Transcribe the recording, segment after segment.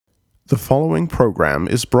The following program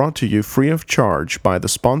is brought to you free of charge by the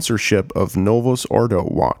sponsorship of Novus Ordo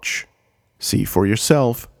Watch. See for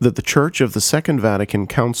yourself that the Church of the Second Vatican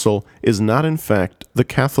Council is not in fact the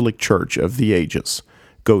Catholic Church of the ages.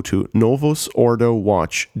 Go to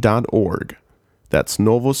novusordowatch.org. That's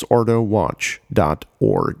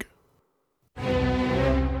novusordowatch.org.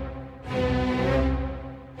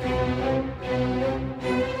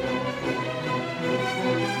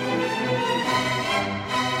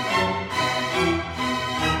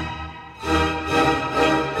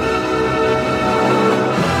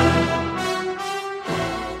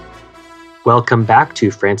 Welcome back to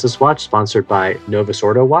Francis Watch, sponsored by Novus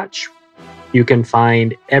Ordo Watch. You can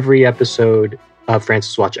find every episode of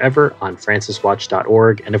Francis Watch ever on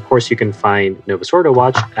franciswatch.org. And of course, you can find Novus Ordo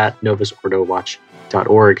Watch at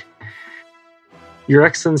novusordowatch.org. Your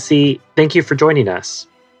Excellency, thank you for joining us.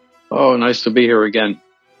 Oh, nice to be here again.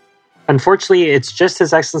 Unfortunately, it's just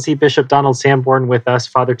His Excellency Bishop Donald Sanborn with us.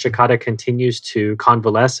 Father Cekada continues to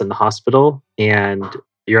convalesce in the hospital, and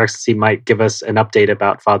Your Excellency might give us an update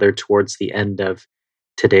about Father towards the end of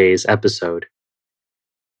today's episode.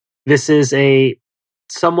 This is a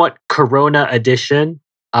somewhat Corona edition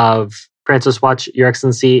of Francis Watch, Your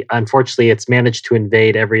Excellency. Unfortunately, it's managed to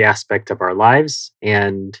invade every aspect of our lives.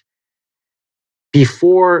 And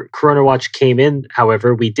before Corona Watch came in,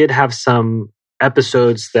 however, we did have some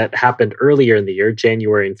episodes that happened earlier in the year,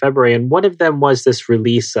 January and February. And one of them was this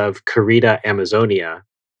release of Querida Amazonia.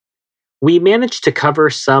 We managed to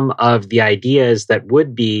cover some of the ideas that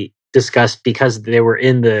would be discussed because they were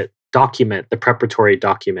in the document, the preparatory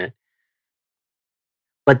document.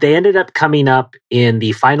 But they ended up coming up in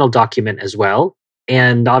the final document as well.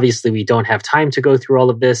 And obviously, we don't have time to go through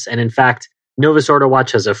all of this. And in fact, Novus Ordo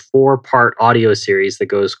Watch has a 4-part audio series that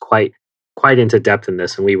goes quite into depth in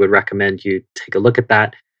this, and we would recommend you take a look at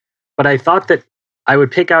that. But I thought that I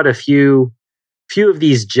would pick out a few of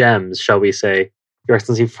these gems, shall we say, Your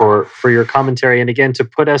Excellency, for your commentary, and again, to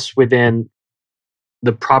put us within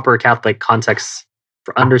the proper Catholic context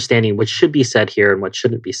for understanding what should be said here and what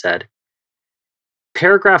shouldn't be said.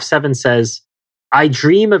 Paragraph 7 says, I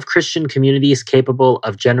dream of Christian communities capable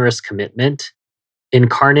of generous commitment,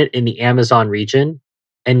 incarnate in the Amazon region,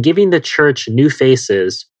 and giving the Church new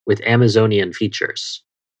faces with Amazonian features.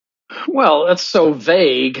 Well, that's so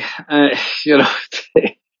vague.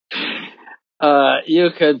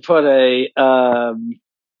 You could put a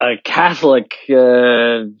Catholic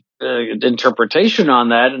interpretation on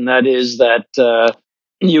that, and that is that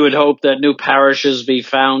you would hope that new parishes be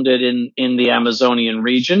founded in the Amazonian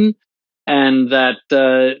region, and that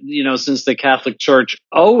since the Catholic Church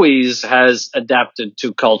always has adapted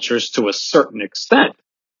to cultures to a certain extent,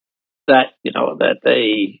 that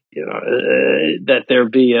there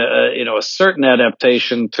be a certain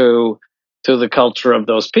adaptation to the culture of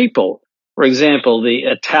those people. For example, the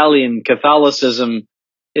Italian Catholicism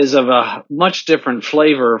is of a much different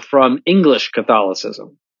flavor from English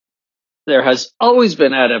Catholicism. There has always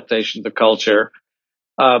been adaptation to culture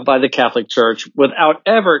by the Catholic Church without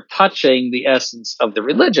ever touching the essence of the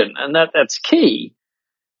religion, and that's key.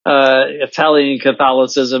 Italian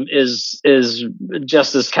Catholicism is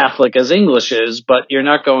just as Catholic as English is, but you're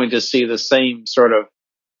not going to see the same sort of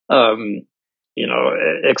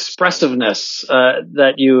expressiveness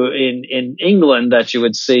that you in England that you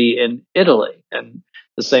would see in Italy, and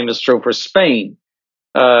the same is true for Spain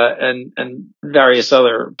and various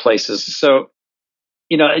other places. So,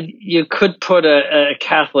 you could put a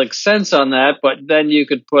Catholic sense on that, but then you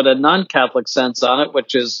could put a non-Catholic sense on it,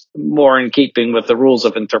 which is more in keeping with the rules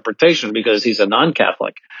of interpretation because he's a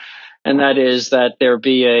non-Catholic, and that is that there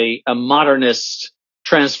be a modernist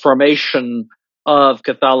transformation of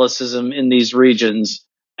Catholicism in these regions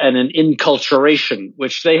and an inculturation,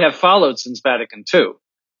 which they have followed since Vatican II.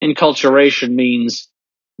 Inculturation means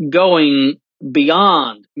going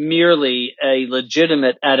beyond merely a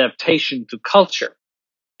legitimate adaptation to culture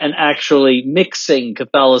and actually mixing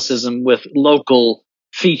Catholicism with local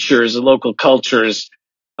features, local cultures,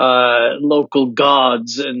 local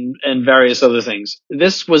gods, and various other things.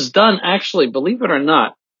 This was done, actually, believe it or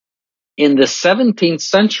not, in the 17th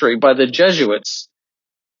century by the Jesuits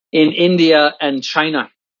in India and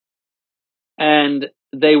China. And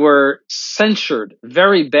they were censured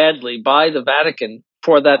very badly by the Vatican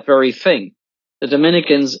for that very thing. The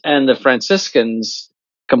Dominicans and the Franciscans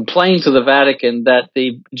complained to the Vatican that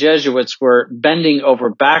the Jesuits were bending over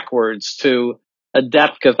backwards to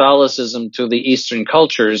adapt Catholicism to the Eastern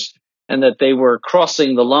cultures, and that they were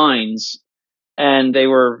crossing the lines, and they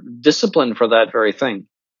were disciplined for that very thing.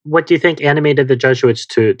 What do you think animated the Jesuits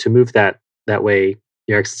to move that way,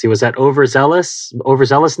 Your Excellency? Was that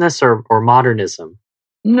overzealousness or modernism?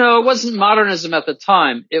 No, it wasn't modernism at the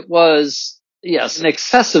time. It was, yes, an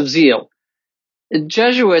excessive zeal.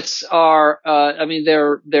 Jesuits are,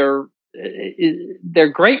 their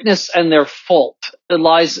greatness and their fault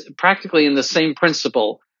lies practically in the same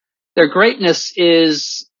principle. Their greatness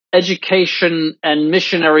is education and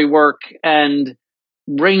missionary work and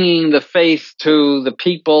bringing the faith to the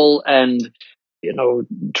people and,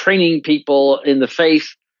 training people in the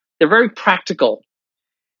faith. They're very practical.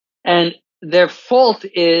 And their fault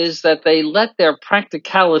is that they let their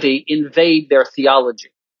practicality invade their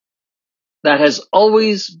theology. That has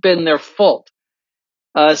always been their fault.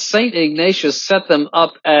 St. Ignatius set them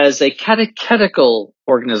up as a catechetical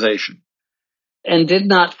organization and did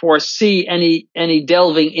not foresee any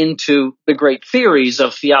delving into the great theories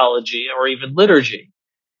of theology or even liturgy.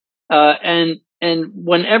 And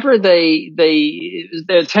whenever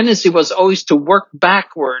their tendency was always to work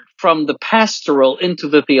backward from the pastoral into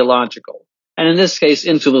the theological, and in this case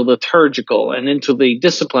into the liturgical and into the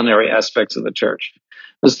disciplinary aspects of the church,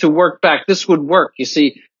 was to work back. This would work. You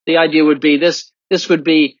see, the idea would be this would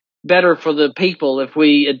be better for the people if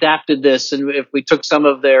we adapted this and if we took some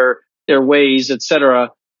of their ways, etc.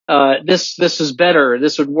 This is better.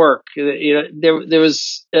 This would work. There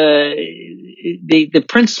was the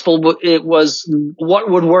principle. It was what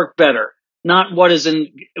would work better, not what is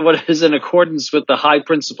in accordance with the high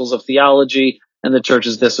principles of theology and the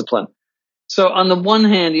church's discipline. So on the one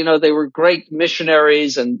hand, they were great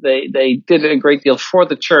missionaries and they did a great deal for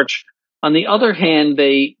the church. On the other hand,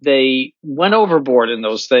 they went overboard in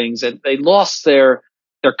those things and they lost their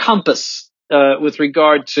compass with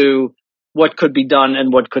regard to what could be done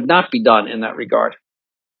and what could not be done in that regard.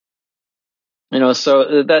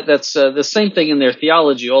 So that's the same thing in their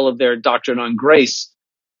theology, all of their doctrine on grace.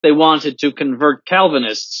 They wanted to convert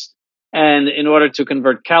Calvinists, and in order to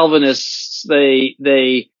convert Calvinists,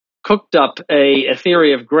 they cooked up a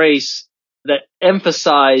theory of grace that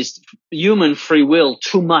emphasized human free will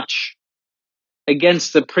too much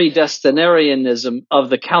against the predestinarianism of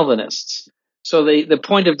the Calvinists. So the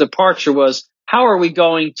point of departure was, how are we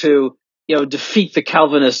going to defeat the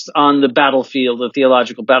Calvinists on the battlefield, the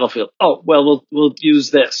theological battlefield? Oh, well, we'll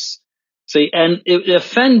use this. See, and it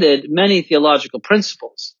offended many theological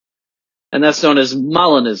principles, and that's known as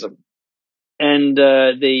Molinism. And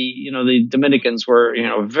the Dominicans were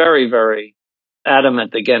very, very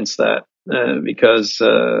adamant against that because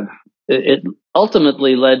it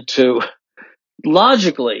ultimately led to,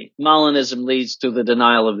 logically, Molinism leads to the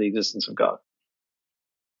denial of the existence of God.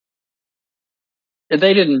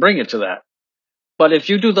 They didn't bring it to that. But if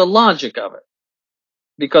you do the logic of it,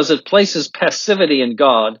 because it places passivity in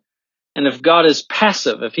God, and if God is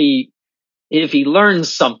passive, if he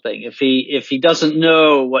learns something, if he doesn't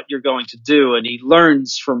know what you're going to do and he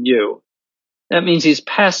learns from you, that means he's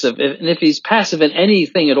passive. And if he's passive in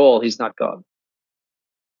anything at all, he's not God.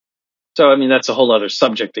 So, that's a whole other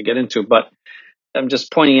subject to get into, but I'm just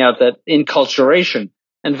pointing out that enculturation,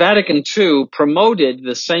 and Vatican II promoted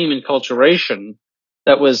the same enculturation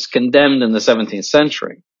that was condemned in the 17th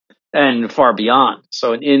century and far beyond.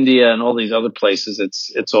 So in India and all these other places,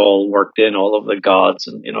 it's all worked in, all of the gods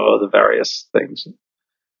and, the various things.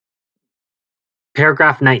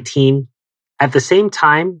 Paragraph 19. At the same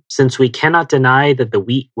time, since we cannot deny that the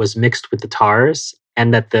wheat was mixed with the tares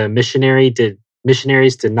and that the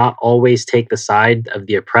missionaries did not always take the side of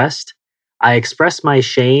the oppressed, I express my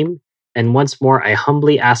shame, and once more I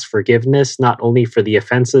humbly ask forgiveness not only for the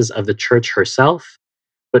offenses of the Church herself,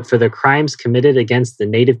 but for the crimes committed against the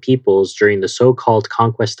native peoples during the so-called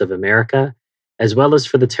conquest of America, as well as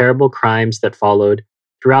for the terrible crimes that followed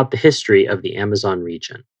throughout the history of the Amazon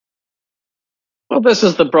region. Well, this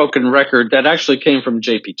is the broken record that actually came from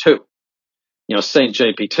JP2. Saint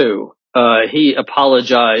JP2. He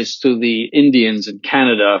apologized to the Indians in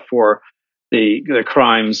Canada for the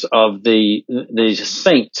crimes of the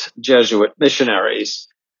Saint Jesuit missionaries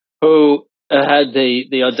who had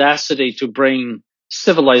the audacity to bring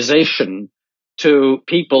civilization to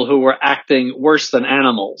people who were acting worse than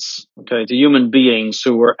animals, to human beings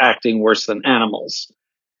who were acting worse than animals,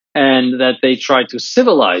 and that they tried to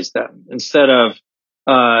civilize them instead of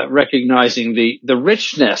recognizing the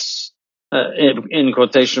richness, in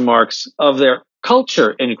quotation marks, of their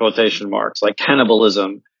culture, in quotation marks, like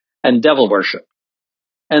cannibalism and devil worship.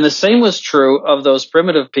 And the same was true of those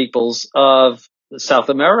primitive peoples of South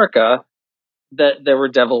America, that there were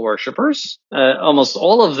devil worshippers. Almost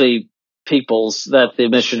all of the peoples that the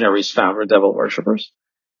missionaries found were devil worshippers,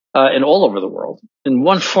 and all over the world in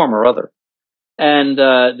one form or other. And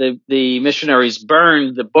the missionaries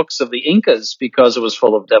burned the books of the Incas because it was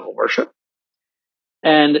full of devil worship.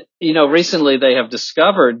 And, recently they have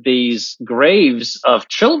discovered these graves of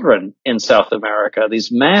children in South America,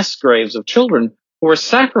 these mass graves of children who were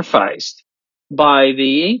sacrificed by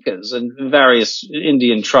the Incas and various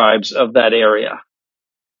Indian tribes of that area.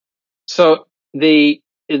 So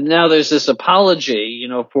now there's this apology,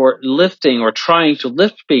 for lifting or trying to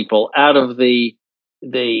lift people out of the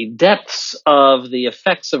depths of the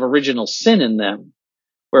effects of original sin in them,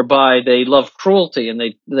 whereby they love cruelty and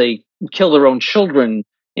they kill their own children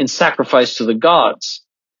in sacrifice to the gods.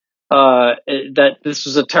 That this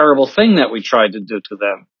was a terrible thing that we tried to do to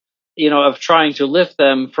them, of trying to lift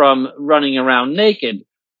them from running around naked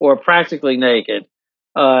or practically naked,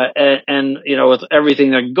 and with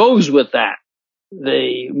everything that goes with that.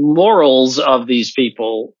 The morals of these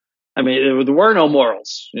people, I mean, there were no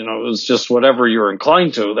morals. It was just whatever you were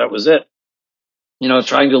inclined to. That was it.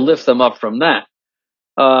 Trying to lift them up from that.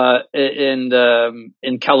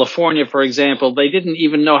 In California, for example, they didn't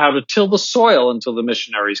even know how to till the soil until the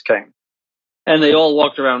missionaries came, and they all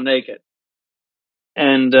walked around naked.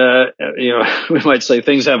 And we might say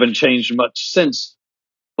things haven't changed much since,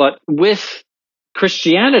 but with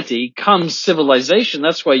Christianity comes civilization.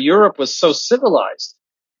 That's why Europe was so civilized.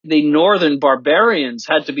 The northern barbarians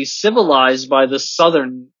had to be civilized by the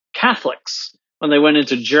southern Catholics when they went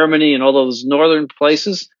into Germany and all those northern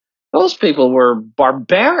places. Those people were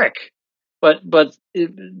barbaric, but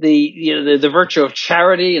the virtue of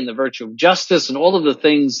charity and the virtue of justice and all of the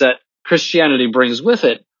things that Christianity brings with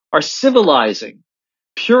it are civilizing.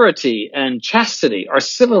 Purity and chastity are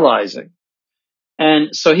civilizing.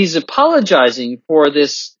 And so he's apologizing for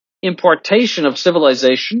this importation of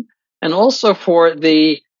civilization and also for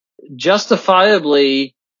the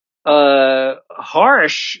justifiably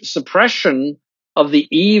harsh suppression of the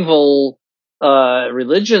evil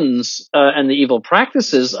religions and the evil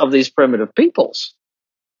practices of these primitive peoples.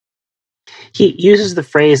 He uses the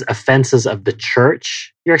phrase offenses of the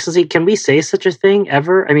church. Your Excellency, can we say such a thing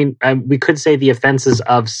ever? I mean, we could say the offenses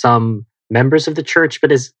of some members of the church,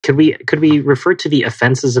 but could we refer to the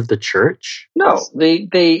offenses of the church? No,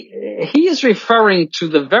 he is referring to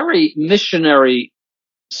the very missionary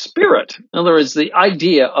spirit. In other words, the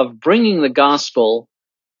idea of bringing the gospel,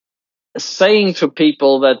 saying to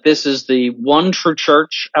people that this is the one true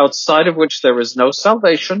church outside of which there is no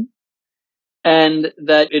salvation, and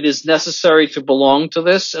that it is necessary to belong to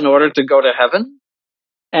this in order to go to heaven,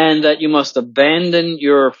 and that you must abandon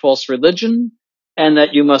your false religion, and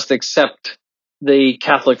that you must accept the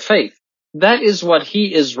Catholic faith. That is what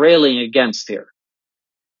he is railing against here.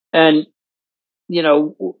 And,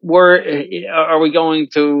 are we going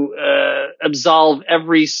to absolve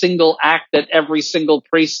every single act that every single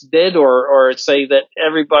priest did, or say that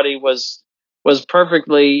everybody was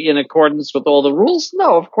perfectly in accordance with all the rules?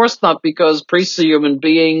 No, of course not, because priests are human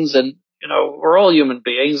beings, and we're all human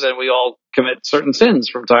beings, and we all commit certain sins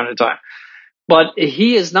from time to time. But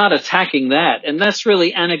he is not attacking that, and that's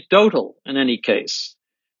really anecdotal in any case.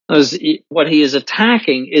 What he is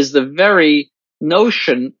attacking is the very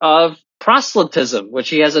notion of proselytism, which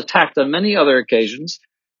he has attacked on many other occasions,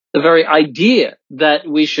 the very idea that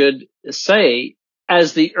we should say,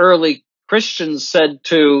 as the early Christians said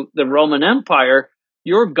to the Roman Empire,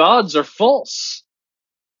 your gods are false,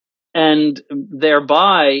 and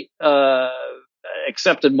thereby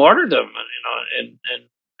accepted martyrdom, in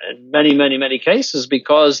many, many, many cases,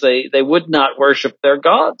 because they would not worship their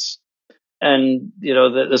gods. And,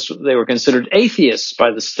 they were considered atheists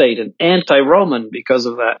by the state and anti-Roman because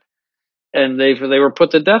of that. And they were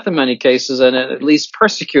put to death in many cases, and at least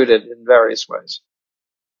persecuted in various ways.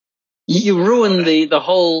 You ruin the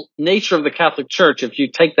whole nature of the Catholic Church if you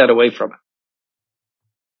take that away from it.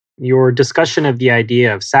 Your discussion of the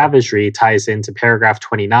idea of savagery ties into paragraph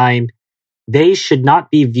 29. They should not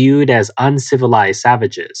be viewed as uncivilized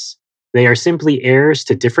savages. They are simply heirs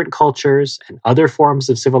to different cultures and other forms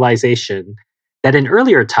of civilization that in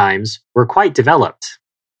earlier times were quite developed.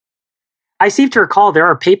 I seem to recall there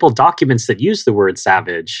are papal documents that use the word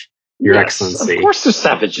savage, Your Excellency. Of course they're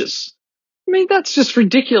savages. I mean, that's just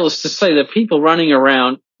ridiculous to say that people running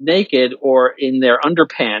around naked or in their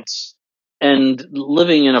underpants and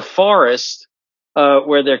living in a forest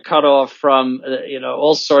where they're cut off from,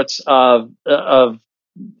 all sorts of the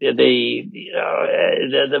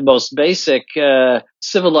most basic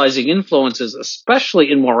civilizing influences,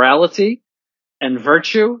 especially in morality and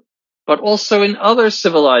virtue, but also in other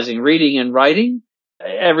civilizing reading and writing,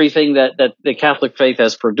 everything that the Catholic faith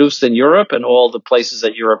has produced in Europe and all the places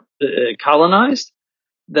that Europe colonized,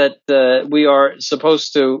 that we are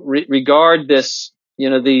supposed to regard this,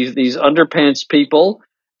 these underpants people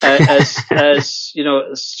as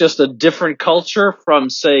just a different culture from,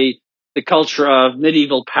 say, the culture of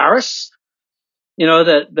medieval Paris.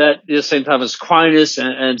 That St. Thomas Aquinas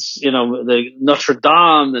and the Notre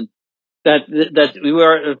Dame, and that we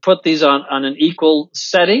were put these on an equal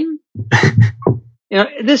setting.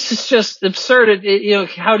 This is just absurd.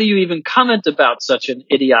 How do you even comment about such an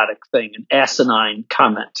idiotic thing, an asinine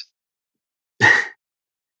comment?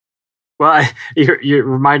 Well, you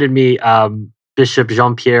reminded me. Bishop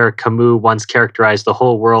Jean-Pierre Camus once characterized the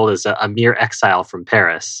whole world as a mere exile from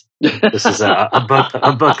Paris. This is a book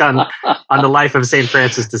on the life of Saint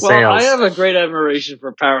Francis de Sales. Well, I have a great admiration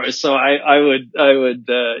for Paris, so I would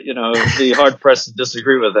be hard pressed to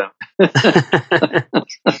disagree with them.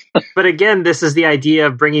 But again, this is the idea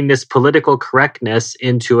of bringing this political correctness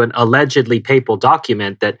into an allegedly papal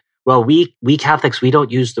document that, well, we Catholics, we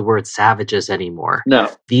don't use the word savages anymore. No.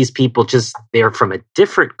 These people they're from a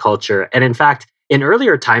different culture. And in fact, in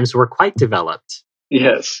earlier times, were quite developed.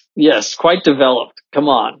 Yes, quite developed. Come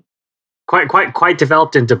on. Quite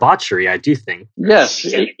developed in debauchery, I do think. Yes,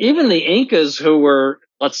 even the Incas, who were,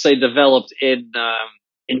 let's say, developed in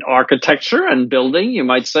architecture and building, you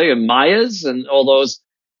might say, and Mayas and all those,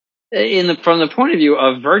 from the point of view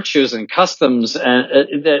of virtues and customs, and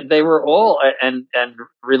they were all and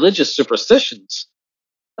religious superstitions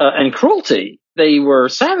and cruelty. They were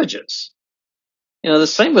savages. The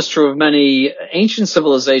same was true of many ancient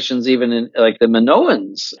civilizations, even in like the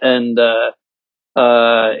Minoans, and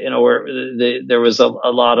where there was a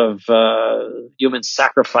lot of human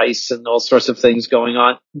sacrifice and all sorts of things going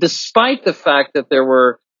on, despite the fact that there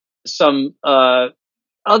were some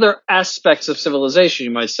other aspects of civilization,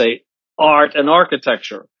 you might say, art and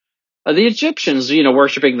architecture. The Egyptians,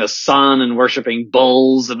 worshiping the sun and worshiping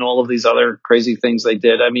bulls and all of these other crazy things they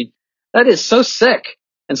did. I mean, that is so sick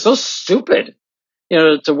and so stupid,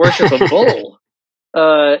 to worship a bull.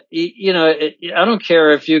 I don't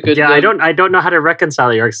care if you could. Yeah, I don't know how to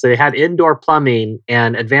reconcile it. Because they had indoor plumbing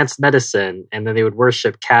and advanced medicine, and then they would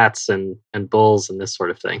worship cats and bulls and this sort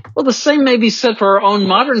of thing. Well, the same may be said for our own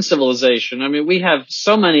modern civilization. I mean, we have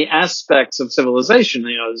so many aspects of civilization,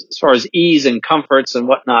 as far as ease and comforts and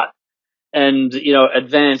whatnot, and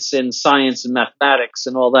advance in science and mathematics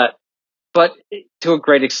and all that. But to a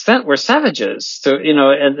great extent, we're savages.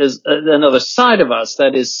 And there's another side of us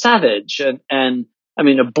that is savage, and I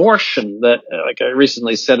mean, abortion, that, like I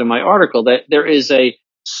recently said in my article, that there is a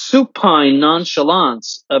supine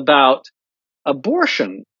nonchalance about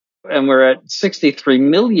abortion. And we're at 63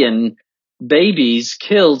 million babies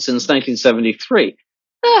killed since 1973.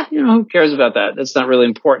 Who cares about that? That's not really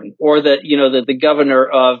important. Or that, that the governor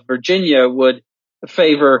of Virginia would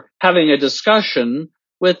favor having a discussion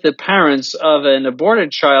with the parents of an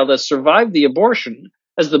aborted child that survived the abortion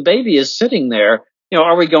as the baby is sitting there.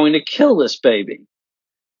 Are we going to kill this baby?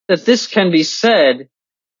 That this can be said,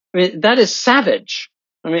 I mean, that is savage.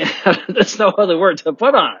 I mean, there's no other word to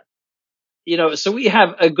put on it. So we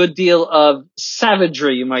have a good deal of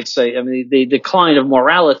savagery, you might say. I mean, the decline of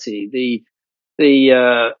morality, as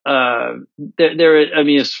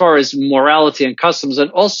far as morality and customs,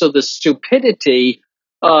 and also the stupidity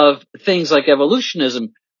of things like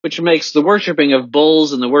evolutionism, which makes the worshiping of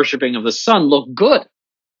bulls and the worshiping of the sun look good.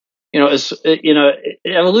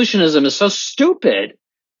 Evolutionism is so stupid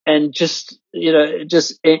and just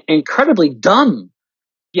incredibly dumb,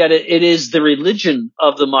 yet it is the religion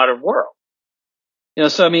of the modern world.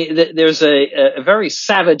 So I mean, there's a very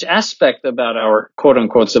savage aspect about our quote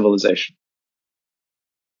unquote civilization.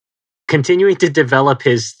 Continuing to develop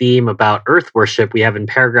his theme about earth worship, we have in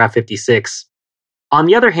paragraph 56. On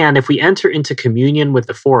the other hand, if we enter into communion with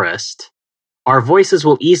the forest, our voices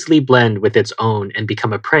will easily blend with its own and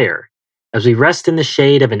become a prayer. As we rest in the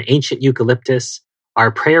shade of an ancient eucalyptus, our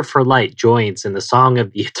prayer for light joins in the song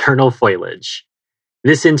of the eternal foliage.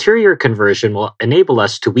 This interior conversion will enable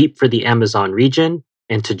us to weep for the Amazon region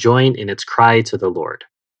and to join in its cry to the Lord.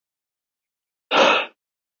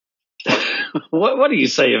 What do you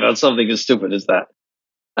say about something as stupid as that?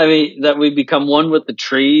 I mean, that we become one with the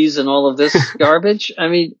trees and all of this garbage. I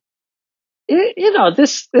mean,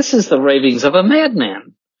 this is the ravings of a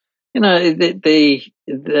madman.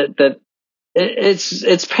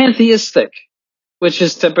 It's pantheistic, which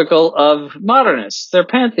is typical of modernists. They're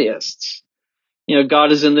pantheists.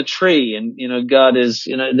 God is in the tree, and God is,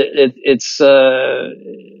 it's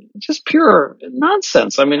just pure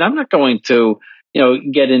nonsense. I mean, I'm not going to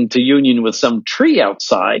get into union with some tree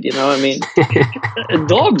outside. I mean,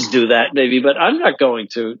 dogs do that maybe, but I'm not going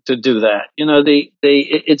to do that.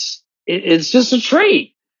 It's just a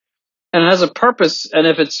tree, and it has a purpose. And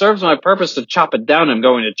if it serves my purpose to chop it down, I'm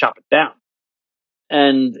going to chop it down.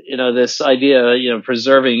 And this idea,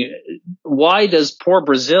 preserving. Why does poor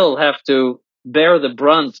Brazil have to bear the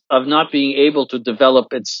brunt of not being able to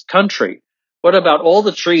develop its country? What about all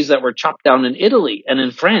the trees that were chopped down in Italy and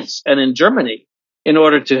in France and in Germany in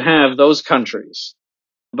order to have those countries?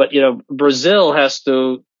 But, Brazil has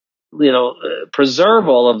to, preserve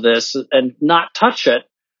all of this and not touch it.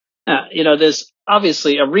 There's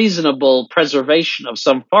obviously a reasonable preservation of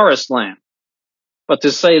some forest land. But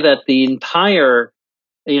to say that the entire,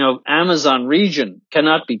 Amazon region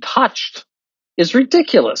cannot be touched is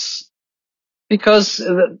ridiculous. Because,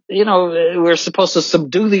 we're supposed to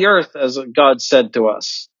subdue the earth, as God said to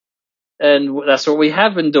us. And that's what we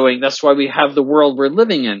have been doing. That's why we have the world we're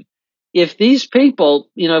living in. If these people,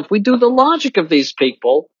 if we do the logic of these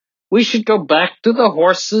people, we should go back to the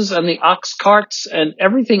horses and the ox carts and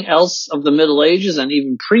everything else of the Middle Ages and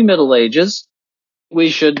even pre-Middle Ages. We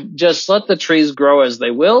should just let the trees grow as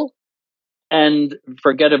they will and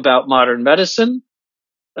forget about modern medicine.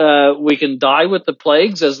 We can die with the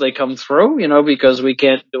plagues as they come through, because we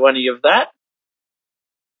can't do any of that.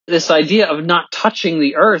 This idea of not touching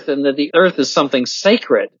the earth and that the earth is something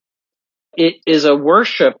sacred, it is a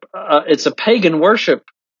worship. It's a pagan worship.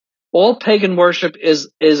 All pagan worship is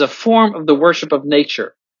a form of the worship of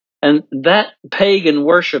nature. And that pagan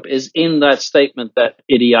worship is in that statement, that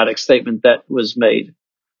idiotic statement that was made.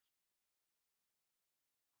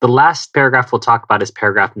 The last paragraph we'll talk about is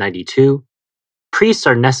paragraph 92. Priests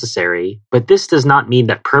are necessary, but this does not mean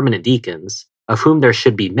that permanent deacons, of whom there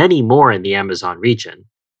should be many more in the Amazon region,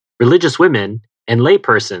 religious women, and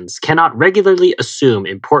laypersons cannot regularly assume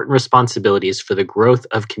important responsibilities for the growth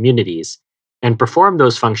of communities and perform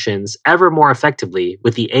those functions ever more effectively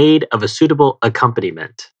with the aid of a suitable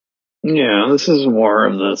accompaniment. Yeah, this is more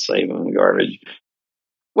of the same garbage.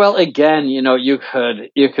 Well, again, you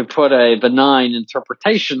could put a benign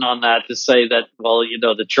interpretation on that to say that, well,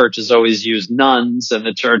 the church has always used nuns and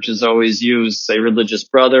the church has always used, say, religious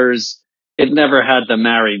brothers. It never had to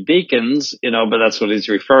marry deacons, but that's what he's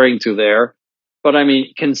referring to there. But I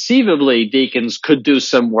mean, conceivably, deacons could do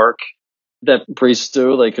some work that priests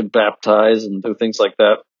do. They could baptize and do things like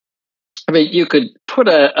that. I mean, you could put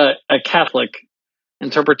a Catholic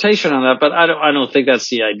interpretation on that, but I don't think that's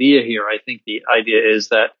the idea here. I think the idea is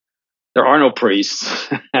that there are no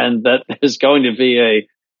priests, and that there's going to be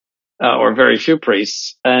or very few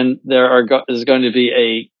priests, and is going to be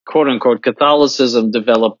a quote unquote Catholicism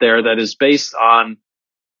developed there that is based on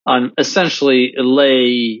essentially a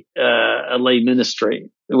lay ministry,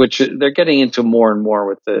 which they're getting into more and more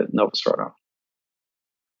with the Novus Ordo.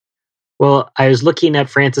 Well, I was looking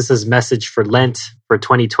at Francis's message for Lent for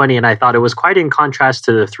 2020, and I thought it was quite in contrast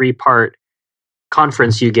to the 3-part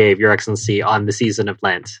conference you gave, Your Excellency, on the season of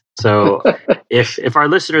Lent. So if our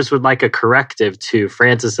listeners would like a corrective to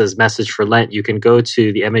Francis's message for Lent, you can go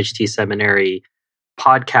to the MHT Seminary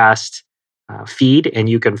podcast feed, and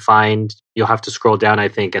you can find, you'll have to scroll down, I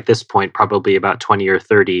think, at this point, probably about 20 or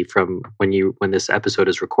 30 from when this episode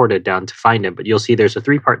is recorded down to find it. But you'll see there's a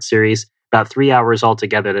 3-part series, about 3 hours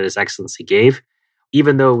altogether, that His Excellency gave.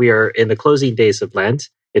 Even though we are in the closing days of Lent,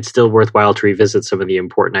 it's still worthwhile to revisit some of the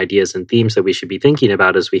important ideas and themes that we should be thinking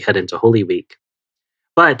about as we head into Holy Week.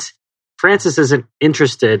 But Francis isn't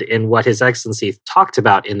interested in what His Excellency talked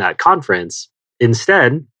about in that conference.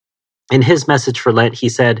 Instead, in his message for Lent, he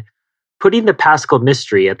said, "Putting the Paschal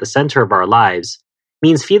mystery at the center of our lives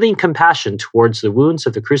means feeling compassion towards the wounds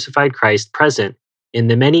of the crucified Christ present in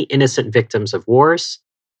the many innocent victims of wars,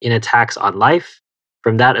 in attacks on life,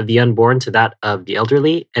 from that of the unborn to that of the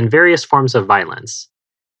elderly, and various forms of violence.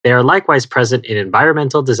 They are likewise present in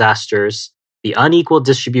environmental disasters, the unequal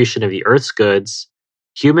distribution of the earth's goods,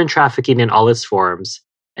 human trafficking in all its forms,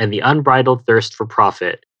 and the unbridled thirst for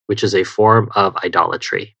profit, which is a form of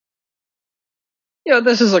idolatry."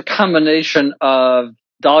 This is a combination of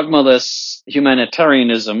dogmaless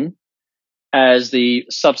humanitarianism as the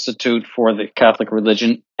substitute for the Catholic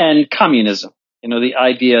religion and communism. The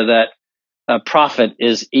idea that profit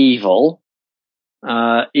is evil,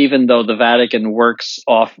 even though the Vatican works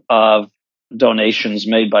off of donations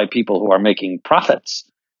made by people who are making profits,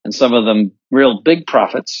 and some of them real big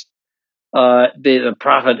profits. The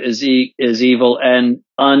profit is evil, and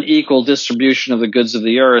unequal distribution of the goods of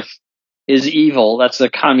the earth is evil. That's the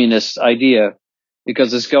communist idea,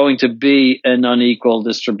 because it's going to be an unequal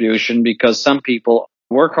distribution because some people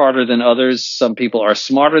work harder than others, some people are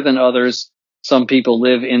smarter than others, some people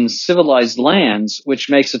live in civilized lands,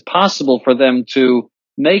 which makes it possible for them to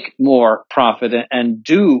make more profit and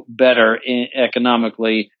do better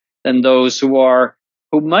economically than those who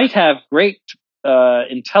might have great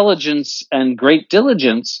intelligence and great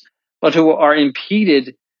diligence, but who are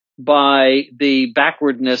impeded by the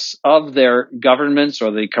backwardness of their governments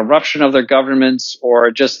or the corruption of their governments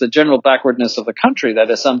or just the general backwardness of the country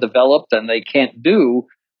that is undeveloped and they can't do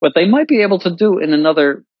what they might be able to do in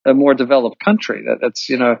a more developed country. That's,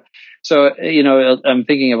 so, I'm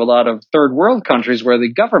thinking of a lot of third world countries where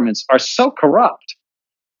the governments are so corrupt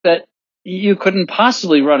that you couldn't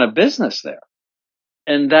possibly run a business there.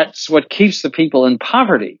 And that's what keeps the people in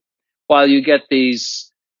poverty while you get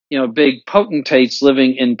these, big potentates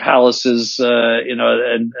living in palaces,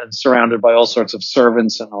 and surrounded by all sorts of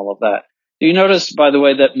servants and all of that. Do you notice, by the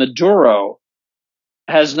way, that Maduro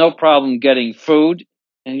has no problem getting food?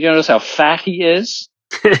 And you notice how fat he is?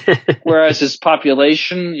 Whereas his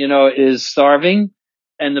population, is starving.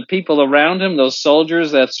 And the people around him, those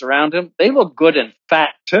soldiers that surround him, they look good and fat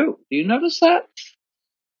too. Do you notice that?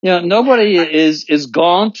 Nobody is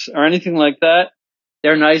gaunt or anything like that.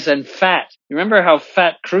 They're nice and fat. You remember how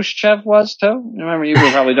fat Khrushchev was too? Remember, you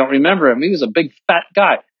probably don't remember him. He was a big fat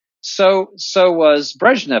guy. So was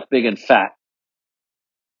Brezhnev big and fat.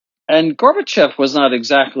 And Gorbachev was not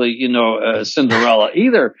exactly, Cinderella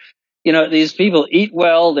either. These people eat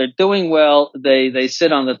well, they're doing well, they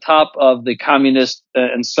sit on the top of the communist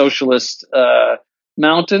and socialist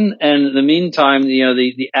mountain, and in the meantime,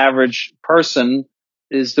 the average person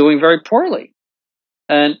is doing very poorly.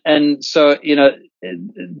 And so,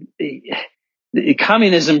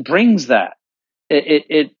 communism brings that.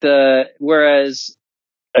 Whereas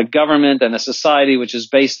a government and a society which is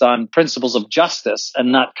based on principles of justice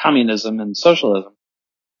and not communism and socialism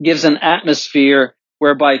gives an atmosphere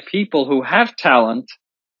whereby people who have talent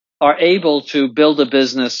are able to build a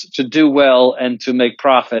business, to do well, and to make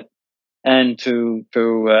profit, and to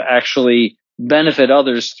actually benefit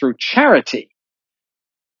others through charity.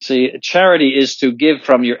 See, charity is to give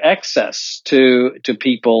from your excess to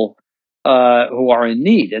people who are in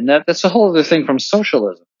need, and that's a whole other thing from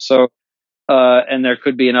socialism. So, and there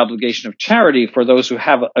could be an obligation of charity for those who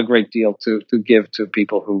have a great deal to give to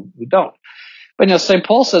people who don't. But St.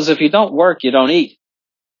 Paul says if you don't work, you don't eat.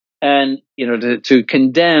 And, to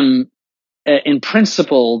condemn in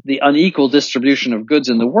principle the unequal distribution of goods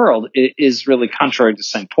in the world is really contrary to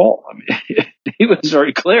St. Paul. I mean, he was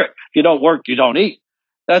very clear. If you don't work, you don't eat.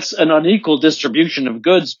 That's an unequal distribution of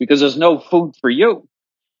goods because there's no food for you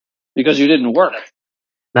because you didn't work.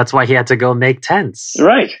 That's why he had to go make tents.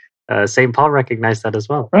 Right. St. Paul recognized that as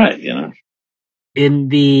well. Right, In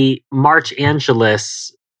the March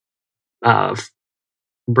Angelus,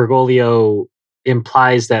 Bergoglio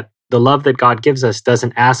implies that the love that God gives us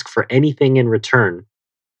doesn't ask for anything in return.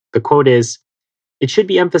 The quote is, "It should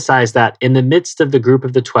be emphasized that in the midst of the group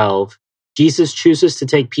of the 12, Jesus chooses to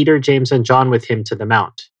take Peter, James, and John with him to the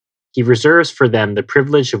Mount. He reserves for them the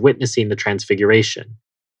privilege of witnessing the Transfiguration.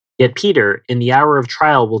 Yet Peter, in the hour of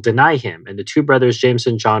trial, will deny him, and the two brothers, James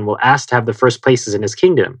and John, will ask to have the first places in his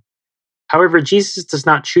kingdom. However, Jesus does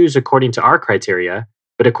not choose according to our criteria,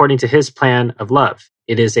 but according to his plan of love.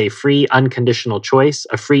 It is a free, unconditional choice,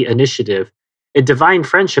 a free initiative, a divine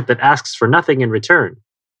friendship that asks for nothing in return.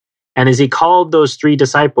 And as he called those 3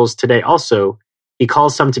 disciples today also, he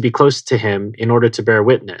calls some to be close to him in order to bear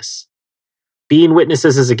witness. Being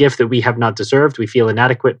witnesses is a gift that we have not deserved. We feel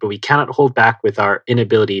inadequate, but we cannot hold back with our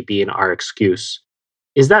inability being our excuse.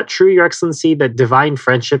 Is that true, Your Excellency, that divine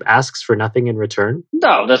friendship asks for nothing in return?"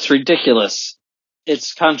 No, that's ridiculous.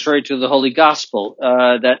 It's contrary to the Holy Gospel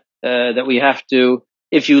that we have to,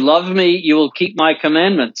 if you love me, you will keep my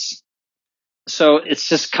commandments. So it's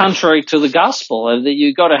just contrary to the Gospel. And that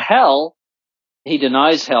you go to hell, he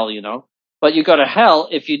denies hell, but you go to hell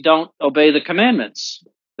if you don't obey the commandments.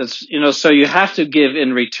 That's, so you have to give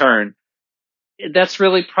in return. That's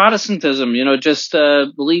really Protestantism, just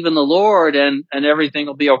believe in the Lord and everything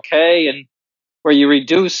will be okay. And where you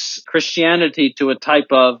reduce Christianity to a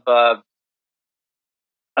type of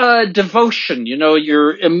devotion,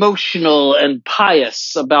 you're emotional and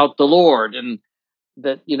pious about the Lord, and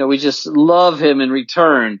that, we just love him in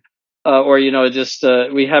return, or,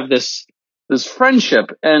 we have this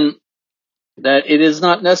friendship, and that it is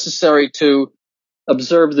not necessary to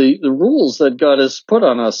observe the rules that God has put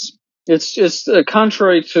on us. It's just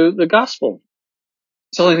contrary to the gospel.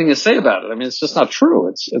 It's the only thing to say about it. I mean, it's just not true.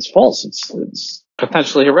 It's false. It's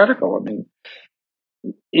potentially heretical. I mean,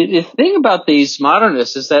 the thing about these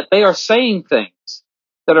modernists is that they are saying things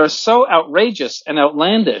that are so outrageous and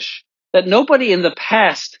outlandish that nobody in the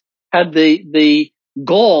past had the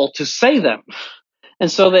gall to say them.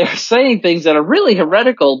 And so they are saying things that are really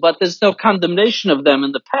heretical, but there's no condemnation of them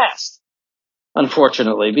in the past,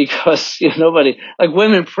 unfortunately, because nobody, like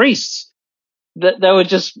women priests.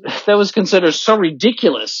 that was considered so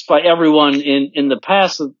ridiculous by everyone in the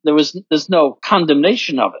past that there's no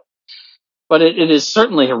condemnation of it. But it is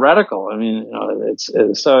certainly heretical. I mean,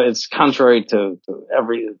 it's contrary to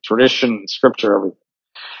every tradition, scripture, everything.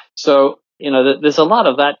 So, there's a lot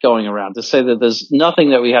of that going around. To say that there's nothing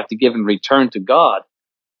that we have to give in return to God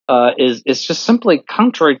is just simply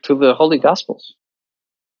contrary to the Holy Gospels.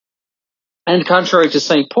 And contrary to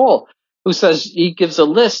St. Paul, who says, he gives a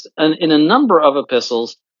list in a number of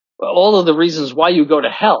epistles, all of the reasons why you go to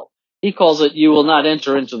hell. He calls it, you will not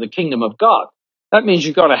enter into the kingdom of God. That means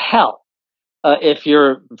you go to hell. If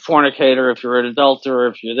you're a fornicator, if you're an adulterer,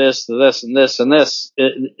 if you're this, and this, and this,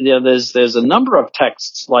 there's a number of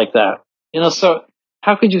texts like that. So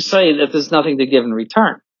how could you say that there's nothing to give in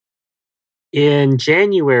return? In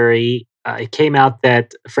January, it came out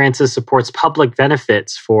that Francis supports public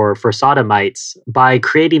benefits for sodomites by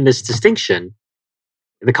creating this distinction.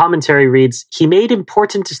 The commentary reads, he made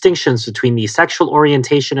important distinctions between the sexual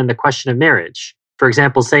orientation and the question of marriage. For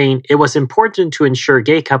example, saying it was important to ensure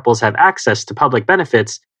gay couples have access to public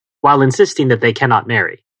benefits while insisting that they cannot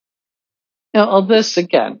marry. This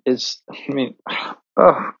again is,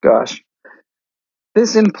 oh gosh.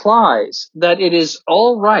 This implies that it is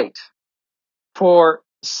all right for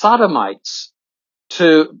sodomites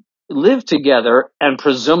to live together and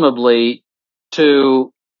presumably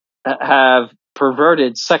to have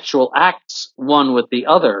perverted sexual acts one with the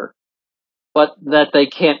other, but that they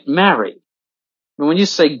can't marry. When you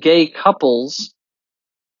say gay couples,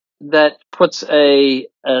 that puts a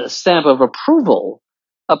stamp of approval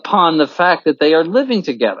upon the fact that they are living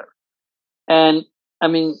together. And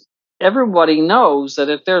everybody knows that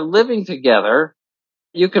if they're living together,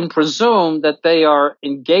 you can presume that they are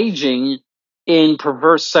engaging in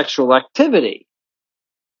perverse sexual activity.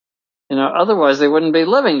 Otherwise they wouldn't be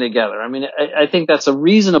living together. I think that's a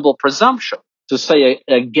reasonable presumption to say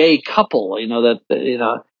a gay couple,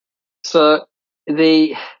 So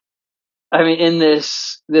in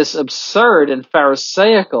this absurd and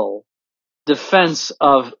pharisaical defense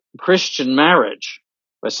of Christian marriage,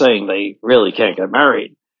 by saying they really can't get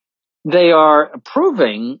married, they are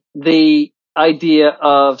approving the idea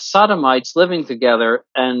of sodomites living together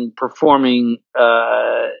and performing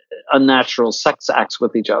unnatural sex acts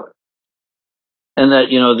with each other. And that,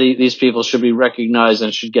 these people should be recognized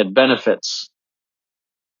and should get benefits.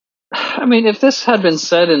 If this had been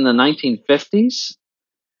said in the 1950s,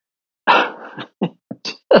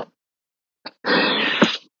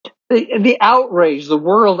 the outrage, the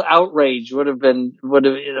world outrage would have been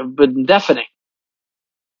deafening.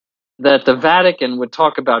 That the Vatican would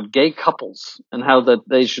talk about gay couples and how that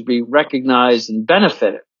they should be recognized and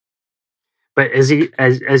benefited. But as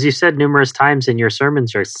you said numerous times in your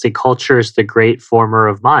sermons, culture is the great former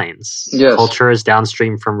of minds. Yes. Culture is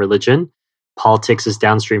downstream from religion. Politics is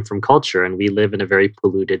downstream from culture, and we live in a very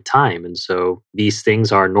polluted time. And so these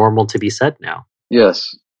things are normal to be said now.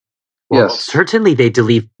 Yes. Well, yes. Certainly they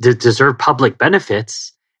deserve public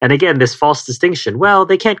benefits. And again, this false distinction. Well,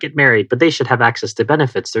 they can't get married, but they should have access to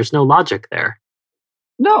benefits. There's no logic there.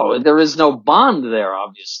 No, there is no bond there,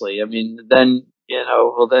 obviously. Then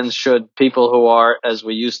should people who are, as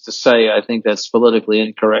we used to say, I think that's politically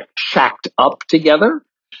incorrect, shacked up together?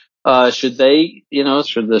 Should they,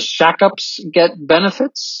 should the shack-ups get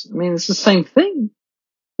benefits? It's the same thing.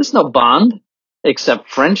 There's no bond except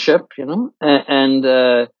friendship,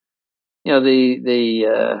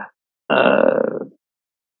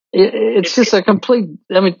 it's just a complete,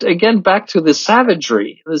 again, back to the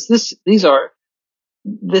savagery.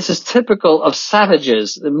 This is typical of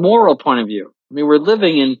savages, the moral point of view. We're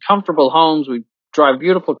living in comfortable homes, we drive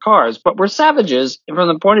beautiful cars, but we're savages from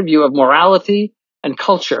the point of view of morality and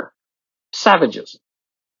culture. Savages.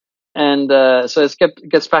 And so it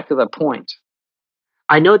gets back to that point.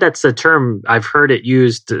 I know that's a term, I've heard it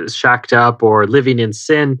used, shacked up or living in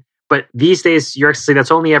sin, but these days you're actually,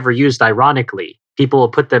 that's only ever used ironically. People will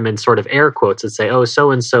put them in sort of air quotes and say, oh,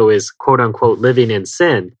 so-and-so is quote unquote living in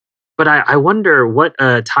sin. But I wonder what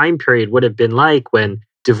a time period would have been like when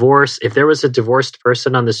if there was a divorced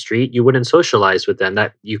person on the street, you wouldn't socialize with them.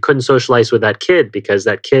 That you couldn't socialize with that kid because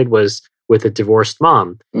that kid was with a divorced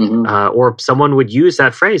mom. Mm-hmm. Or someone would use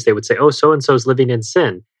that phrase. They would say, oh, so-and-so is living in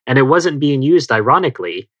sin. And it wasn't being used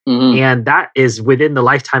ironically. Mm-hmm. And that is within the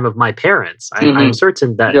lifetime of my parents. Mm-hmm. I'm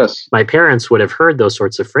certain that yes. my parents would have heard those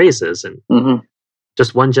sorts of phrases. And mm-hmm.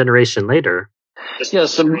 just one generation later.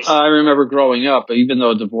 Yes, I remember growing up, even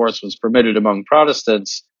though divorce was permitted among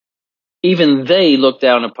Protestants, even they looked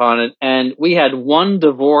down upon it. And we had one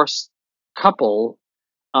divorced couple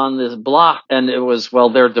on this block, and it was, well,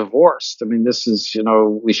 they're divorced. This is,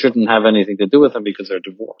 we shouldn't have anything to do with them because they're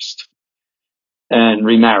divorced. and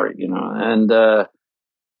remarried, and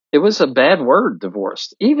it was a bad word,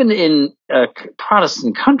 divorced, even in a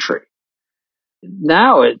Protestant country.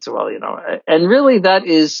 Now it's, and really that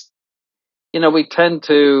is, we tend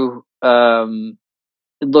to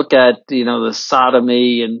look at, the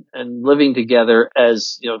sodomy and living together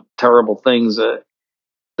as, terrible things.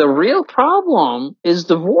 The real problem is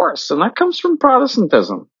divorce, and that comes from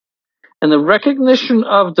Protestantism. And the recognition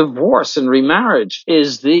of divorce and remarriage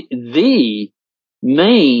is the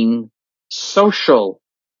main social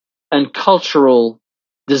and cultural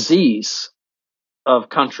disease of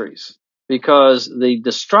countries, because the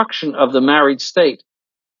destruction of the married state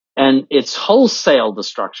and its wholesale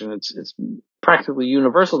destruction, it's practically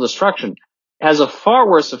universal destruction, has a far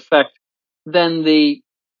worse effect than the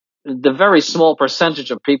very small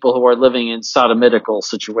percentage of people who are living in sodomitical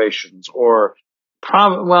situations or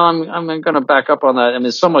I'm going to back up on that. I mean,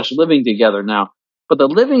 there's so much living together now, but the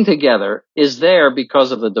living together is there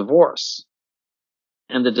because of the divorce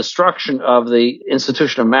and the destruction of the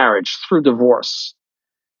institution of marriage through divorce.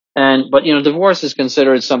 But divorce is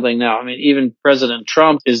considered something now. I mean, even President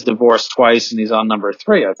Trump is divorced twice and he's on number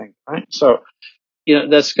 3, I think, right? So,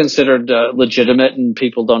 that's considered legitimate, and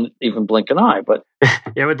people don't even blink an eye. But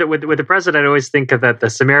yeah, with the president, I always think of the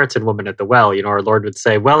Samaritan woman at the well. Our Lord would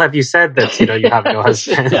say, "Well, have you said that you have no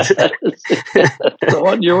husband?" Yes. The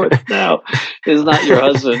one you're with now is not your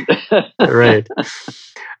husband, right?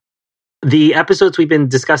 The episodes we've been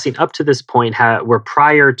discussing up to this point were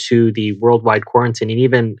prior to the worldwide quarantine, and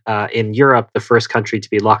even in Europe, the first country to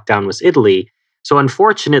be locked down was Italy. So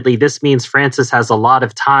unfortunately, this means Francis has a lot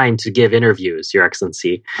of time to give interviews, Your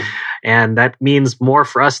Excellency. And that means more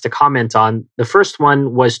for us to comment on. The first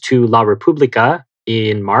one was to La Repubblica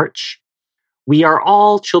in March. We are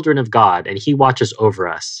all children of God, and he watches over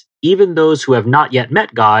us. Even those who have not yet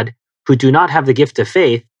met God, who do not have the gift of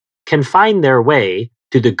faith, can find their way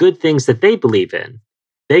to the good things that they believe in.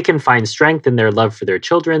 They can find strength in their love for their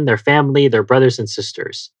children, their family, their brothers and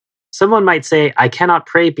sisters. Someone might say, I cannot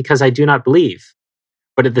pray because I do not believe.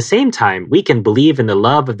 But at the same time, we can believe in the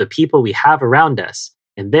love of the people we have around us,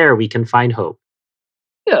 and there we can find hope.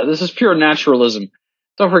 Yeah, this is pure naturalism.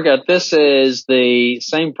 Don't forget, this is the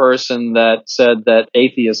same person that said that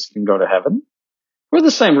atheists can go to heaven for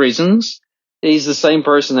the same reasons. He's the same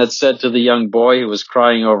person that said to the young boy who was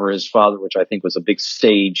crying over his father, which I think was a big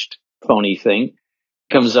staged, phony thing,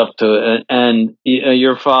 comes up to it, and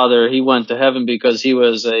your father, he went to heaven because he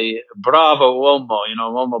was a bravo uomo,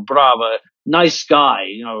 uomo brava, nice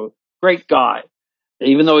guy, great guy,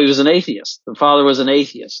 even though he was an atheist. The father was an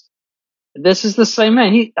atheist. This is the same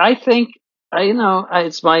man. It's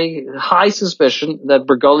my high suspicion that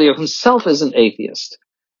Bergoglio himself is an atheist,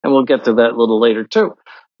 and we'll get to that a little later too.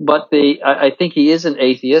 But I think he is an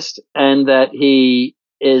atheist, and that he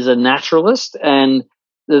is a naturalist, and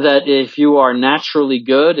that if you are naturally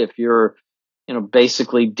good, if you're,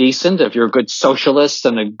 basically decent, if you're a good socialist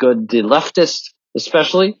and a good leftist,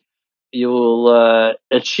 especially, you will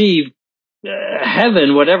achieve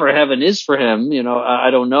heaven, whatever heaven is for him. I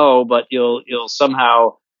don't know, but you'll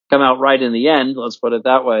somehow come out right in the end. Let's put it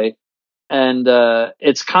that way. And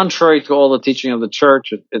it's contrary to all the teaching of the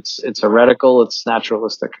church. It's heretical. It's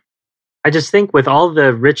naturalistic. I just think with all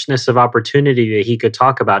the richness of opportunity that he could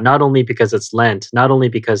talk about, not only because it's Lent, not only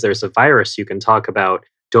because there's a virus you can talk about,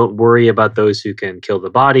 don't worry about those who can kill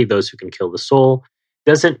the body, those who can kill the soul,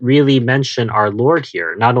 doesn't really mention our Lord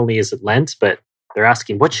here. Not only is it Lent, but they're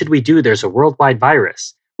asking, what should we do? There's a worldwide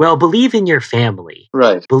virus. Well, believe in your family.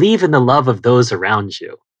 Right. Believe in the love of those around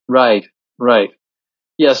you. Right.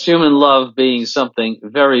 Yes, human love being something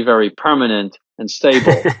very, very permanent and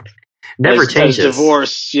stable. Never changes. As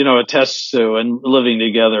divorce, attests to, and living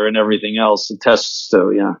together and everything else attests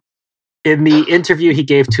to, yeah. In the interview he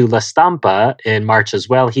gave to La Stampa in March as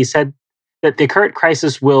well, he said that the current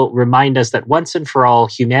crisis will remind us that once and for all,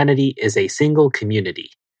 humanity is a single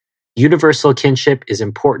community. Universal kinship is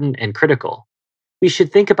important and critical. We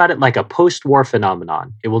should think about it like a post-war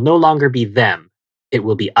phenomenon. It will no longer be them. It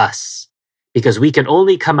will be us. Because we can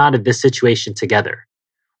only come out of this situation together.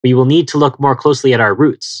 We will need to look more closely at our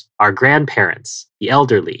roots, our grandparents, the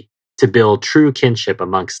elderly, to build true kinship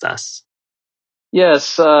amongst us.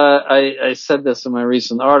 Yes, I said this in my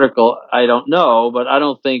recent article. I don't know, but I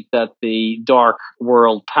don't think that the dark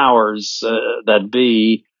world powers that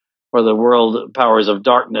be, or the world powers of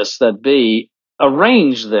darkness that be,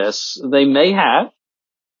 arrange this. They may have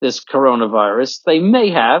this coronavirus. They may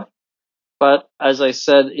have, but as I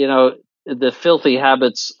said, the filthy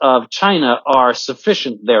habits of China are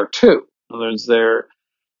sufficient there too. In other words, they're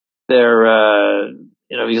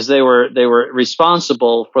because they were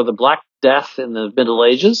responsible for the Black Death in the Middle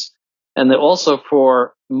Ages. and also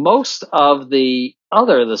for most of the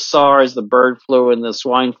SARS, the bird flu, and the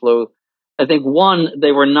swine flu. I think one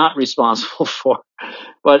they were not responsible for,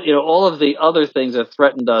 but all of the other things that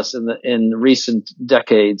threatened us in recent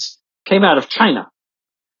decades came out of China.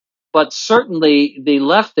 But certainly the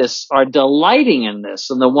leftists are delighting in this,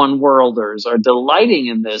 and the one-worlders are delighting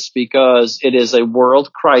in this because it is a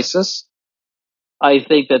world crisis. I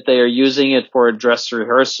think that they are using it for a dress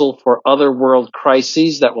rehearsal for other world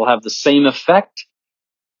crises that will have the same effect.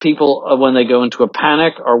 People, when they go into a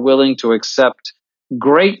panic, are willing to accept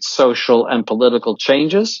great social and political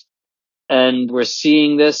changes. And we're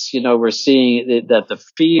seeing this, we're seeing that the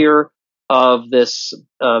fear of this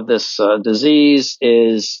disease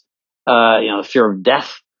is, the fear of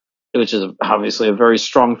death, which is obviously a very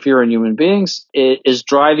strong fear in human beings, is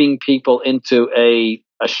driving people into a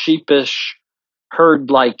sheepish,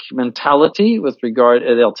 herd-like mentality with regard.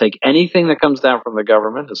 They'll take anything that comes down from the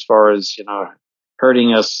government as far as,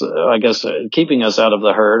 hurting us, keeping us out of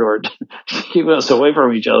the herd or keeping us away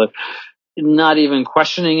from each other, not even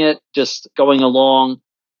questioning it, just going along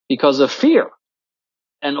because of fear.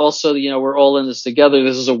 And also, we're all in this together.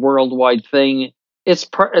 This is a worldwide thing. It's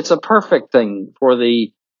a perfect thing for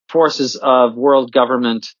the forces of world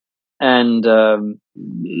government, and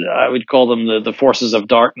I would call them the forces of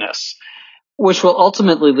darkness, which will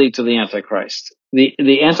ultimately lead to the Antichrist.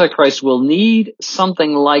 The Antichrist will need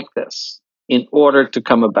something like this in order to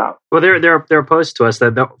come about. Well, they're opposed to us.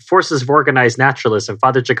 The forces of organized naturalism.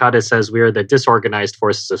 Father Cekada says we are the disorganized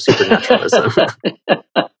forces of supernaturalism.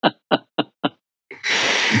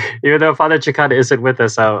 Even though Father Cekada isn't with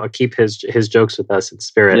us, I'll keep his jokes with us in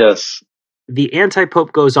spirit. Yes. The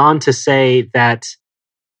anti-pope goes on to say that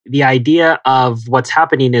the idea of what's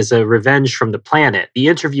happening is a revenge from the planet. The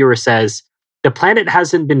interviewer says, the planet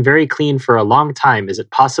hasn't been very clean for a long time. Is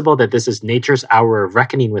it possible that this is nature's hour of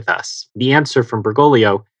reckoning with us? The answer from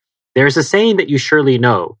Bergoglio, there's a saying that you surely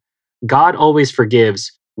know. God always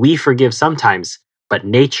forgives. We forgive sometimes, but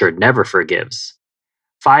nature never forgives.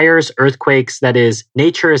 Fires, earthquakes, that is,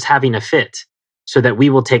 nature is having a fit, so that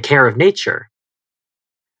we will take care of nature.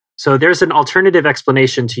 So there's an alternative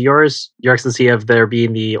explanation to yours, Your Excellency, of there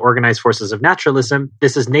being the organized forces of naturalism.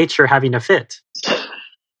 This is nature having a fit.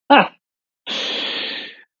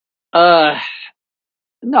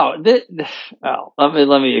 No.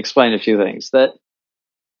 Let me explain a few things. That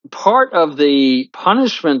part of the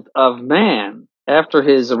punishment of man after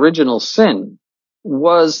his original sin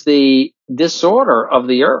was the disorder of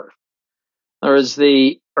the earth. There is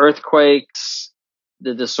the earthquakes,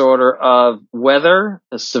 the disorder of weather,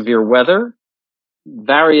 the severe weather,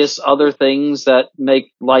 various other things that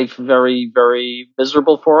make life very, very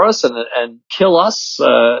miserable for us and kill us,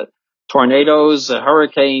 tornadoes,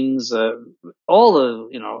 hurricanes, all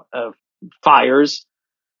the, fires.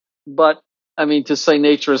 But I mean, to say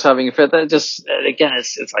nature is having a fit, that just, again,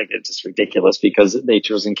 it's just ridiculous because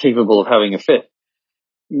nature is incapable of having a fit.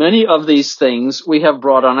 Many of these things we have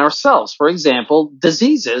brought on ourselves. For example,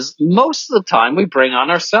 diseases, most of the time we bring on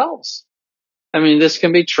ourselves. I mean, this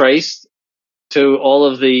can be traced to all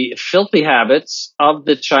of the filthy habits of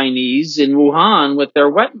the Chinese in Wuhan with their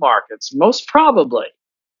wet markets, most probably.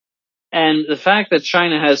 And the fact that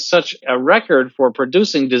China has such a record for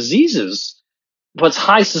producing diseases puts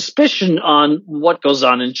high suspicion on what goes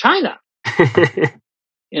on in China.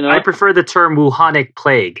 I prefer the term Wuhanic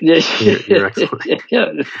plague. Yeah.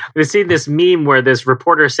 We've seen this meme where this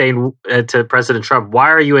reporter is saying to President Trump, why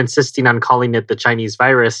are you insisting on calling it the Chinese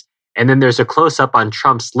virus? And then there's a close-up on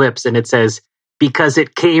Trump's lips and it says, because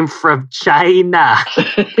it came from China.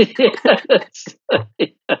 Yes.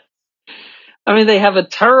 I mean, they have a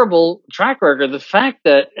terrible track record. The fact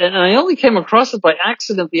that, and I only came across it by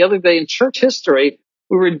accident the other day in church history,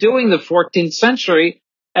 we were doing the 14th century,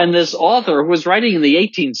 and this author who was writing in the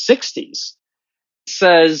 1860s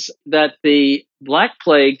says that the Black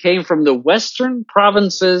Plague came from the western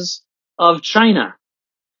provinces of China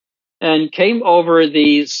and came over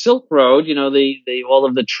the Silk Road, all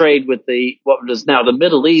of the trade with what is now the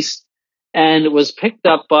Middle East, and it was picked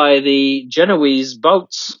up by the Genoese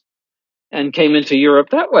boats and came into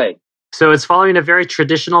Europe that way. So it's following a very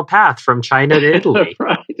traditional path from China to Italy.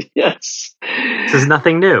 Right, yes. This is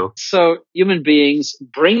nothing new. So human beings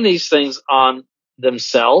bring these things on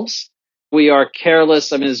themselves. We are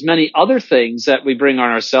careless. I mean, there's many other things that we bring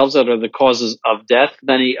on ourselves that are the causes of death,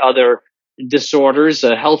 many other disorders,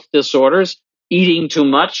 health disorders, eating too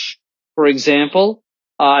much, for example.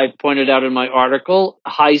 I pointed out in my article,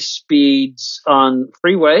 high speeds on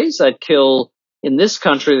freeways that kill, in this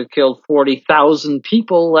country, that killed 40,000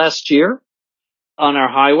 people last year on our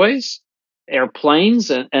highways.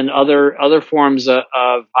 airplanes and other forms of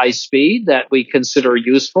high speed that we consider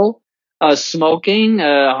useful. Smoking,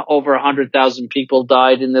 over 100,000 people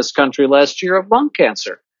died in this country last year of lung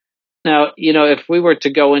cancer. Now, if we were to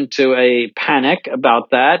go into a panic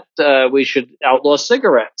about that, we should outlaw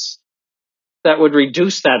cigarettes. That would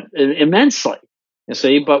reduce that immensely, you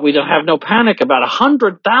see, but we don't have no panic about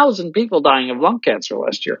 100,000 people dying of lung cancer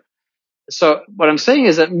last year. So what I'm saying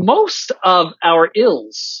is that most of our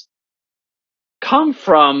ills come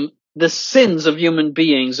from the sins of human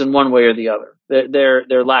beings in one way or the other.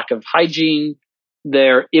 Their lack of hygiene,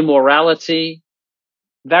 their immorality,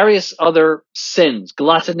 various other sins,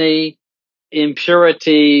 gluttony,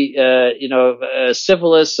 impurity,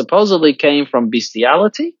 syphilis supposedly came from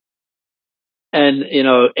bestiality. And,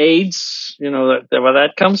 AIDS, where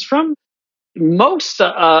that comes from. Most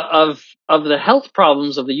of the health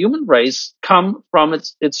problems of the human race come from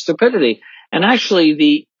its stupidity. And actually,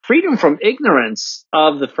 the freedom from ignorance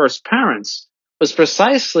of the first parents was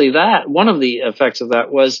precisely that. One of the effects of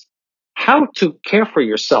that was how to care for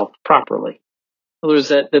yourself properly. In other words,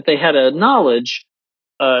 that they had a knowledge,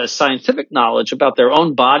 scientific knowledge about their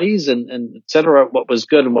own bodies and et cetera, what was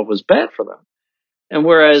good and what was bad for them. And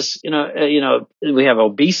whereas, we have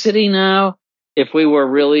obesity now. If we were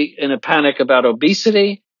really in a panic about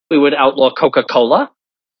obesity, we would outlaw Coca-Cola,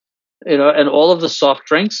 and all of the soft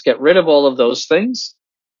drinks, get rid of all of those things.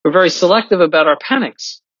 We're very selective about our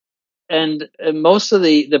panics. And most of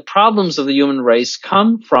the problems of the human race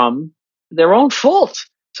come from their own fault.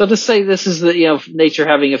 So to say this is nature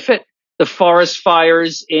having a fit, the forest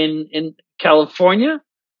fires in California,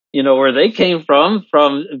 where they came from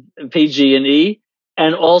PG&E.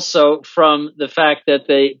 And also from the fact that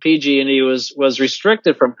PG&E was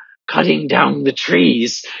restricted from cutting down the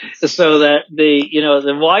trees, so that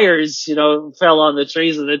the wires fell on the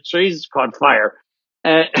trees and the trees caught fire.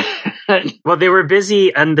 Well, they were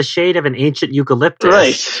busy in the shade of an ancient eucalyptus,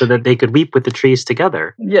 right, so that they could weep with the trees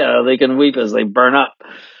together. Yeah, they can weep as they burn up.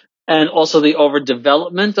 And also the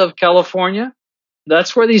overdevelopment of California.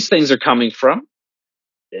 That's where these things are coming from.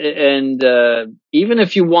 And even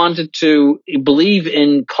if you wanted to believe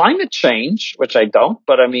in climate change, which I don't,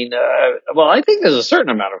 but I mean, I think there's a certain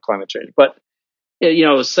amount of climate change. But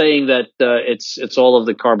saying that it's all of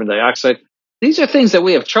the carbon dioxide, these are things that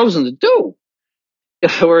we have chosen to do.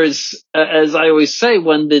 Whereas, as I always say,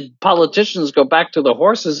 when the politicians go back to the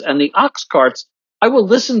horses and the ox carts, I will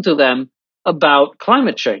listen to them about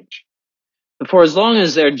climate change. For as long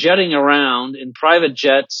as they're jetting around in private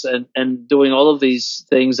jets and doing all of these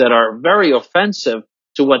things that are very offensive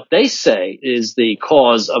to what they say is the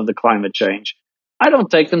cause of the climate change, I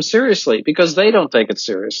don't take them seriously because they don't take it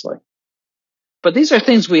seriously. But these are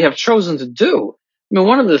things we have chosen to do. I mean,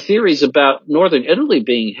 one of the theories about northern Italy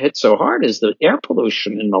being hit so hard is the air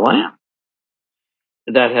pollution in Milan.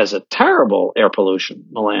 That has a terrible air pollution,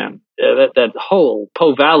 Milan. That whole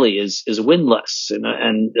Po Valley is windless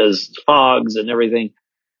and there's fogs and everything.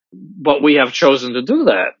 But we have chosen to do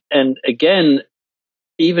that. And again,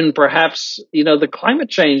 even perhaps, the climate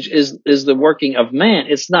change is the working of man.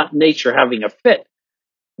 It's not nature having a fit.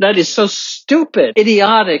 That is so stupid,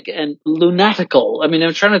 idiotic, and lunatical. I mean,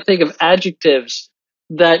 I'm trying to think of adjectives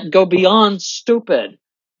that go beyond stupid.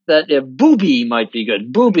 That booby might be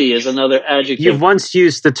good. Booby is another adjective. You've once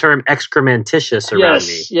used the term excrementitious around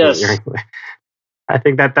me. Yes. I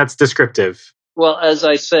think that's descriptive. Well, as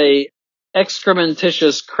I say,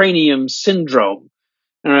 excrementitious cranium syndrome.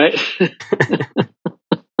 All right.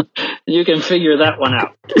 You can figure that one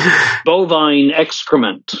out. Bovine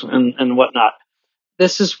excrement and whatnot.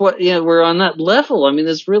 This is what, we're on that level. I mean,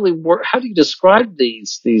 there's really, how do you describe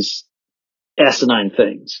these asinine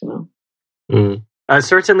things,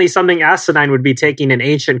 Certainly something asinine would be taking an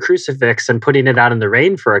ancient crucifix and putting it out in the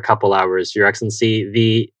rain for a couple hours, Your Excellency.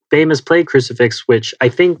 The famous plague crucifix, which I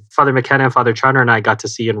think Father McKenna and Father Charner and I got to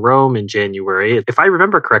see in Rome in January. If I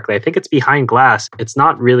remember correctly, I think it's behind glass. It's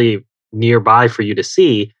not really nearby for you to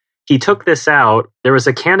see. He took this out. There was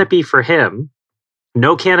a canopy for him,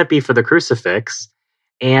 no canopy for the crucifix.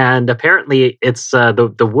 And apparently it's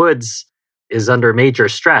the woods is under major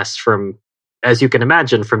stress from, as you can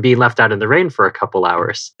imagine, from being left out in the rain for a couple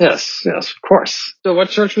hours. Yes, of course. So what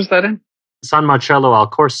church was that in? San Marcello al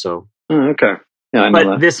Corso. Oh, okay. Yeah, I know but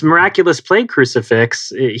that. This miraculous plague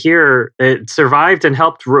crucifix here, it survived and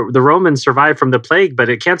helped the Romans survive from the plague, but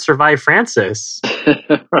it can't survive Francis.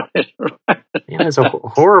 Right. Yeah, it's a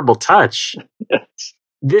horrible touch. Yes.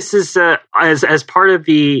 This is as part of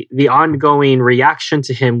the ongoing reaction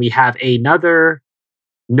to him. We have another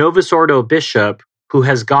Novus Ordo bishop who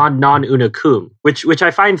has gone non unacum, which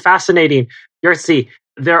I find fascinating. You see,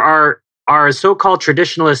 there are are so-called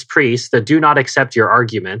traditionalist priests that do not accept your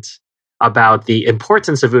argument about the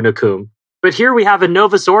importance of Unum. But here we have a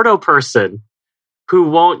Novus Ordo person who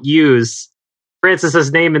won't use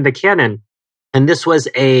Francis's name in the canon. And this was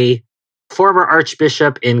a former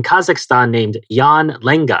archbishop in Kazakhstan named Jan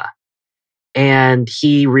Lenga. And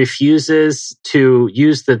he refuses to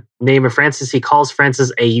use the name of Francis. He calls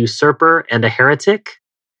Francis a usurper and a heretic.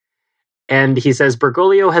 And he says,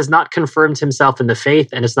 Bergoglio has not confirmed himself in the faith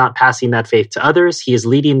and is not passing that faith to others. He is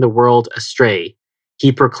leading the world astray.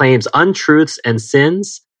 He proclaims untruths and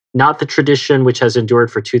sins, not the tradition which has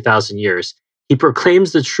endured for 2,000 years. He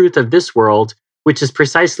proclaims the truth of this world, which is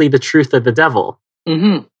precisely the truth of the devil.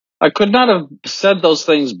 Mm-hmm. I could not have said those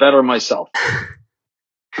things better myself.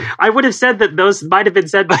 I would have said that those might have been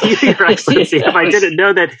said by you, Your Excellency, Yes. if I didn't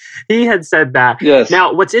know that he had said that. Yes.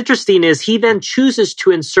 Now, what's interesting is he then chooses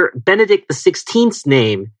to insert Benedict XVI's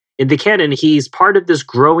name in the canon. He's part of this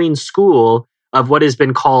growing school of what has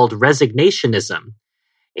been called resignationism.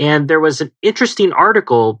 And there was an interesting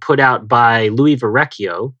article put out by Louis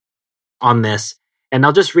Verrecchio on this, and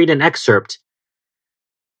I'll just read an excerpt.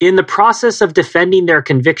 In the process of defending their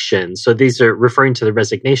convictions, so these are referring to the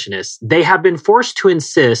resignationists, they have been forced to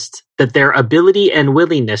insist that their ability and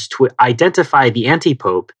willingness to identify the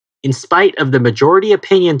antipope, in spite of the majority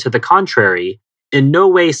opinion to the contrary, in no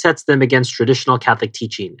way sets them against traditional Catholic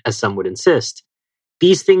teaching, as some would insist.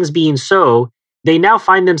 These things being so, they now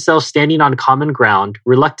find themselves standing on common ground,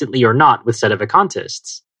 reluctantly or not, with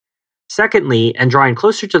sedevacantists. Secondly, and drawing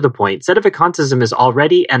closer to the point, sedevacantism is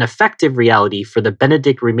already an effective reality for the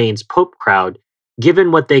Benedict remains Pope crowd,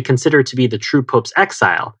 given what they consider to be the true Pope's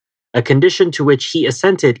exile, a condition to which he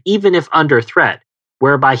assented even if under threat,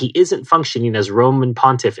 whereby he isn't functioning as Roman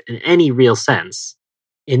pontiff in any real sense.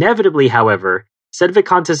 Inevitably, however,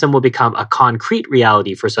 sedevacantism will become a concrete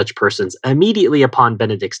reality for such persons immediately upon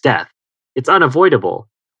Benedict's death. It's unavoidable.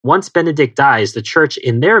 Once Benedict dies, the Church,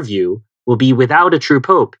 in their view, will be without a true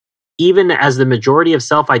Pope, even as the majority of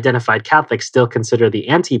self-identified Catholics still consider the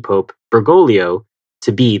anti-Pope, Bergoglio,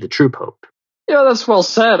 to be the true Pope. Yeah, that's well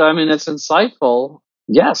said. I mean, it's insightful.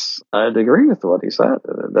 Yes, I'd agree with what he said.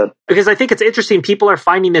 Because I think it's interesting, people are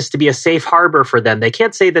finding this to be a safe harbor for them. They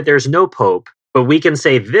can't say that there's no Pope, but we can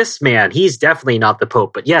say this man, he's definitely not the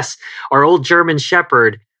Pope. But yes, our old German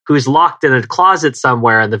shepherd, who's locked in a closet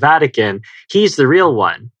somewhere in the Vatican, he's the real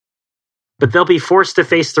one. But they'll be forced to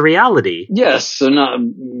face the reality. Yes, so not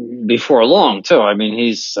before long, too. I mean,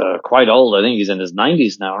 he's quite old. I think he's in his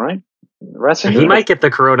 90s now, right? Ratzinger? He might get the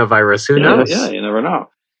coronavirus. Who knows? Yeah, you never know.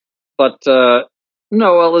 But, no,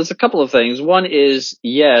 well, there's a couple of things. One is,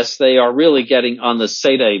 yes, they are really getting on the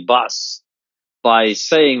Sede bus by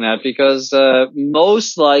saying that, because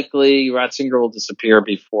most likely Ratzinger will disappear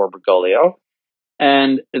before Bergoglio.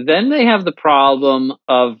 And then they have the problem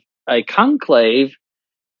of a conclave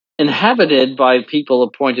inhabited by people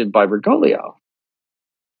appointed by Bergoglio,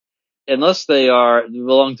 unless they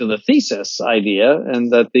belong to the thesis idea,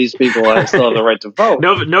 and that these people still have the right to vote.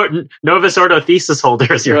 Novus Ordo thesis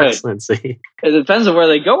holders, Your Right. Excellency. It depends on where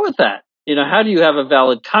they go with that. You know, how do you have a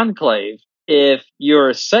valid conclave if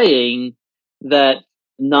you're saying that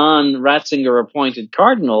non-Ratzinger appointed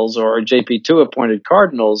cardinals or JP2 appointed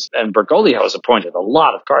cardinals, and Bergoglio has appointed a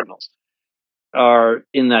lot of cardinals, are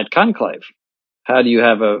in that conclave? How do you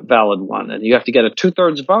have a valid one? And you have to get a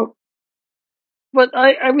 2/3 vote. But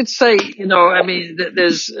I would say, you know, I mean,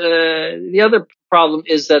 there's the other problem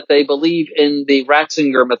is that they believe in the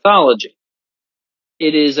Ratzinger mythology.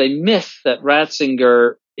 It is a myth that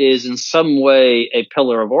Ratzinger is in some way a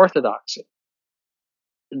pillar of orthodoxy.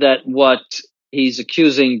 That what he's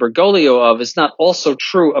accusing Bergoglio of is not also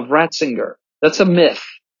true of Ratzinger. That's a myth.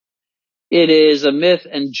 It is a myth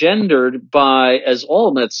engendered by, as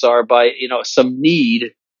all myths are, by, you know, some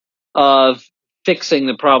need of fixing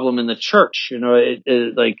the problem in the church. You know,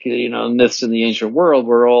 like, you know, myths in the ancient world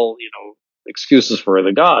were all, you know, excuses for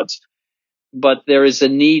the gods. But there is a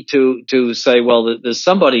need to say, well, there's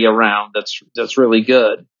somebody around that's really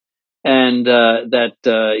good. And that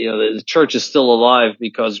you know, the church is still alive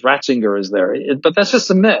because Ratzinger is there. But that's just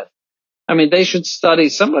a myth. I mean, they should study,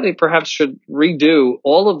 somebody perhaps should redo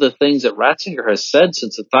all of the things that Ratzinger has said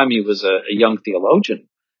since the time he was a young theologian.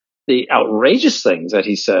 The outrageous things that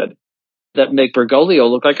he said that make Bergoglio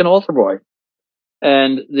look like an altar boy.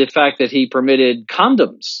 And the fact that he permitted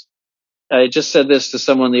condoms. I just said this to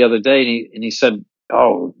someone the other day, and he said,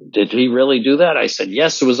 "Oh, did he really do that?" I said,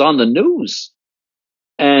 "Yes, it was on the news."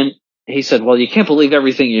 And he said, "Well, you can't believe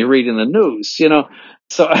everything you read in the news, you know."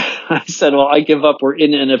 So I said, "Well, I give up. We're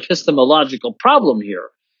in an epistemological problem here.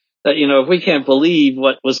 That, you know, if we can't believe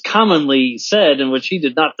what was commonly said and which he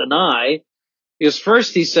did not deny, Because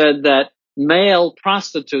first he said that male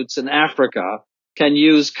prostitutes in Africa can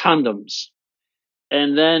use condoms.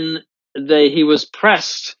 And then he was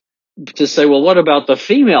pressed to say, well, what about the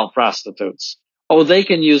female prostitutes? Oh, they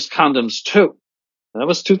can use condoms too. That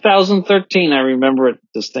was 2013. I remember it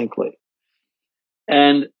distinctly.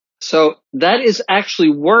 And so that is actually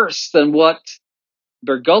worse than what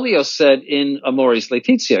Bergoglio said in Amoris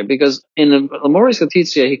Laetitia, because in Amoris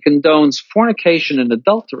Laetitia, he condones fornication and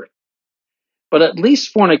adultery. But at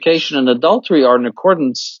least fornication and adultery are in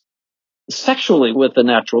accordance sexually with the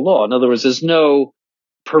natural law. In other words, there's no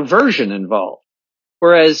perversion involved.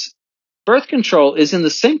 Whereas birth control is in the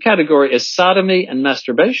same category as sodomy and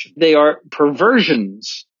masturbation. They are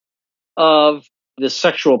perversions of the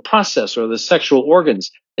sexual process or the sexual organs.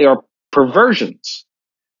 They are perversions.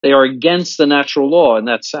 They are against the natural law in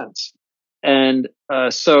that sense. And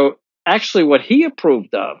so actually what he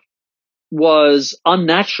approved of was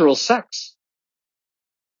unnatural sex.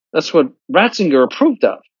 That's what Ratzinger approved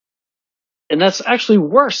of. And that's actually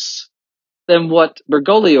worse than what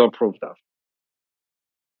Bergoglio approved of.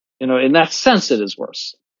 In that sense, it is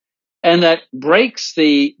worse. And that breaks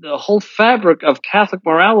the whole fabric of Catholic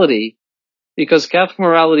morality, because Catholic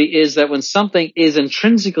morality is that when something is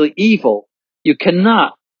intrinsically evil, you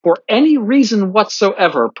cannot, for any reason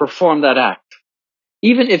whatsoever, perform that act.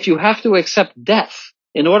 Even if you have to accept death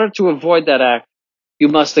in order to avoid that act, you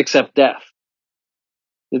must accept death.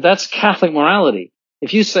 That's Catholic morality.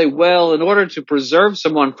 If you say, well, in order to preserve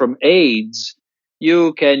someone from AIDS,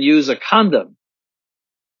 you can use a condom.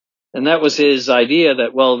 And that was his idea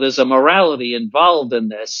that, well, there's a morality involved in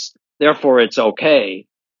this, therefore it's okay,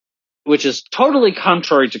 which is totally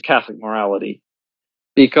contrary to Catholic morality,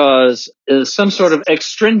 because some sort of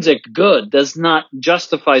extrinsic good does not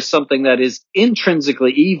justify something that is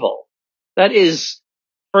intrinsically evil. That is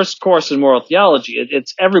first course in moral theology.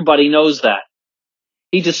 It's everybody knows that.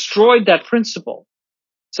 He destroyed that principle,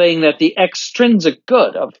 saying that the extrinsic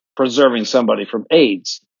good of preserving somebody from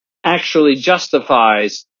AIDS actually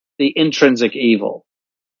justifies the intrinsic evil.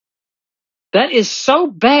 That is so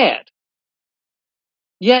bad.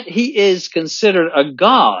 Yet he is considered a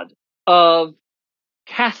god of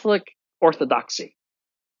Catholic orthodoxy.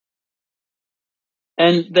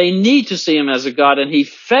 And they need to see him as a god, and he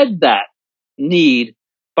fed that need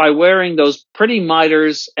by wearing those pretty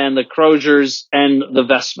mitres and the croziers and the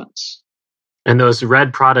vestments. And those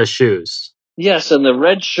red Prada shoes. Yes, and the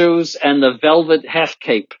red shoes and the velvet half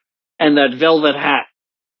cape and that velvet hat.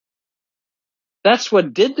 That's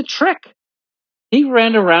what did the trick. He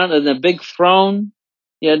ran around in a big throne.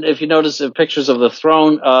 And if you notice the pictures of the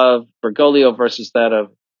throne of Bergoglio versus that of,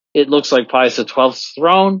 it looks like Pius XII's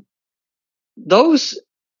throne. Those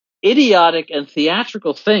idiotic and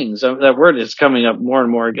theatrical things, that word is coming up more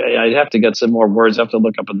and more. I have to get some more words. I have to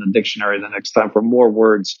look up in the dictionary the next time for more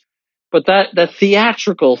words. But that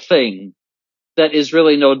theatrical thing that is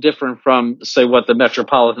really no different from, say, what the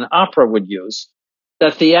Metropolitan Opera would use,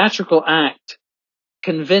 that theatrical act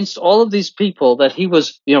convinced all of these people that he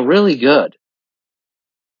was, really good,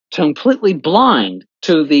 completely blind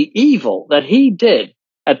to the evil that he did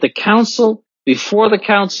at the council, before the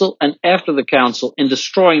council, and after the council in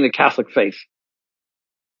destroying the Catholic faith.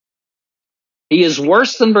 He is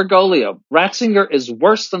worse than Bergoglio. Ratzinger is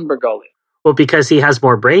worse than Bergoglio. Well, because he has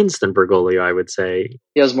more brains than Bergoglio, I would say.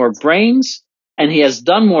 He has more brains, and he has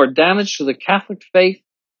done more damage to the Catholic faith.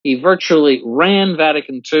 He virtually ran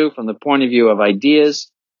Vatican II from the point of view of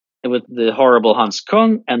ideas, and with the horrible Hans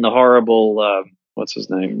Kung and the horrible,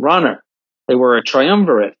 Rahner. They were a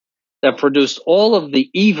triumvirate that produced all of the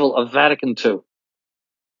evil of Vatican II.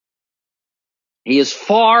 He is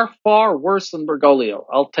far, far worse than Bergoglio.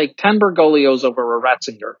 I'll take 10 Bergoglios over a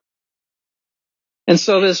Ratzinger. And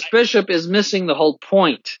so this bishop is missing the whole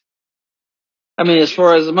point. I mean, as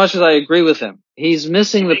much as I agree with him, he's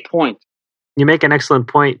missing the point. You make an excellent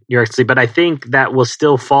point, Yerxley, but I think that will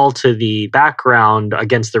still fall to the background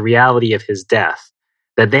against the reality of his death,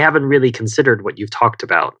 that they haven't really considered what you've talked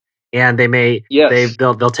about. And they may,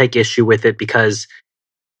 they'll take issue with it because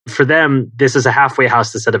for them, this is a halfway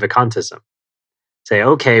house instead of a contism. Say,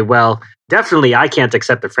 okay, well, definitely I can't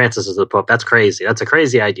accept that Francis is the Pope. That's crazy. That's a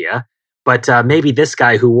crazy idea. But maybe this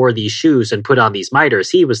guy who wore these shoes and put on these mitres,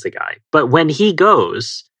 he was the guy. But when he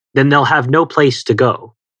goes, then they'll have no place to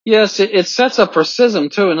go. Yes, it sets up for schism,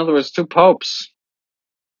 too. In other words, two popes.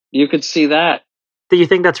 You could see that. Do you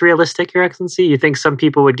think that's realistic, Your Excellency? You think some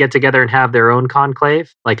people would get together and have their own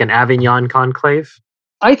conclave, like an Avignon conclave?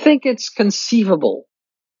 I think it's conceivable.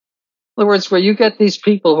 In other words, where you get these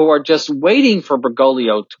people who are just waiting for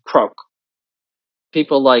Bergoglio to croak.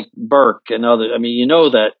 People like Burke and others. I mean, you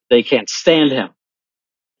know that they can't stand him.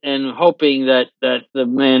 and hoping that the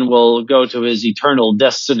man will go to his eternal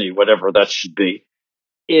destiny, whatever that should be.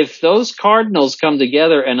 If those cardinals come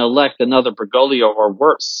together and elect another Bergoglio or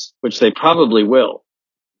worse, which they probably will,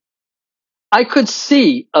 I could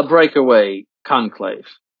see a breakaway conclave.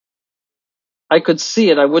 I could see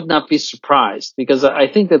it. I would not be surprised, because I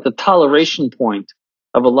think that the toleration point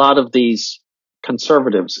of a lot of these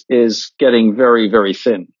conservatives is getting very, very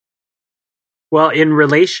thin. Well, in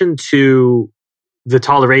relation to the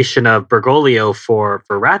toleration of Bergoglio for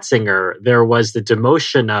Ratzinger, there was the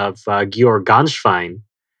demotion of Georg Ganswein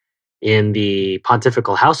in the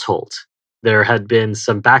pontifical household. There had been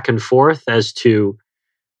some back and forth as to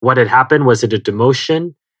what had happened. Was it a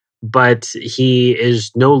demotion? But he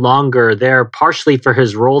is no longer there, partially for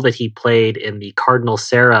his role that he played in the Cardinal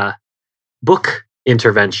Sarah book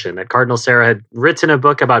intervention. That Cardinal Sarah had written a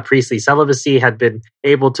book about priestly celibacy, had been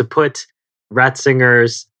able to put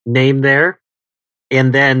Ratzinger's name there.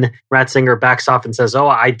 And then Ratzinger backs off and says,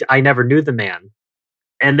 I never knew the man.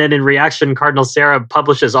 And then in reaction, Cardinal Sarah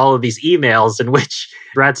publishes all of these emails in which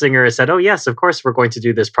Ratzinger has said, oh, yes, of course we're going to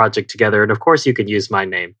do this project together. And of course you can use my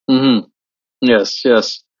name. Mm-hmm. Yes,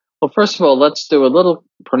 yes. Well, first of all, let's do a little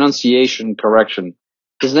pronunciation correction.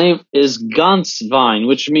 His name is Ganswein,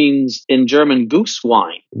 which means in German goose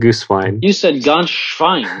wine. Goose wine. You said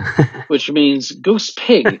Gansschwein, which means goose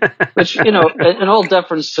pig, which, in all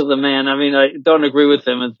deference to the man, I mean, I don't agree with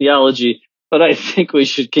him in theology, but I think we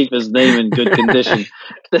should keep his name in good condition.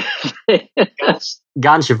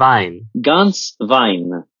 Ganswein.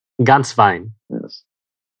 Ganswein. Ganswein. Yes.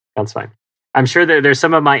 Ganswein. I'm sure there's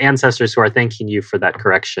some of my ancestors who are thanking you for that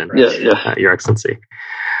correction, Your Excellency.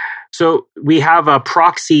 So we have a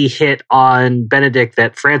proxy hit on Benedict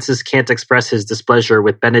that Francis can't express his displeasure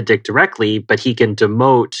with Benedict directly, but he can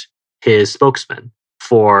demote his spokesman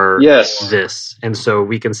for this. And so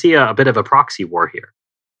we can see a bit of a proxy war here.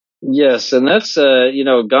 Yes, and that's,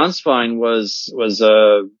 Ganswein was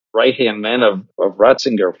a right-hand man of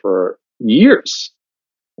Ratzinger for years.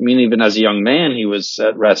 I mean, even as a young man, he was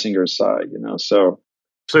at Ratzinger's side,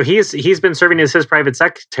 So he's been serving as his private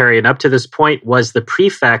secretary, and up to this point was the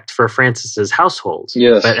prefect for Francis's household.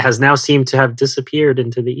 Yes, but has now seemed to have disappeared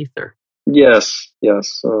into the ether. Yes.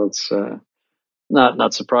 So it's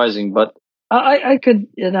not surprising, but I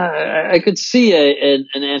could see an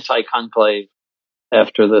anti-conclave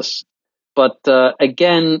after this. But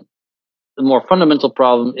again, the more fundamental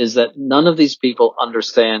problem is that none of these people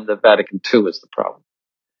understand that Vatican II is the problem.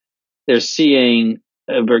 They're seeing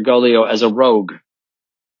Bergoglio as a rogue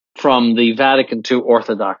from the Vatican II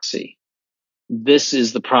orthodoxy. This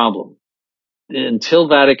is the problem. Until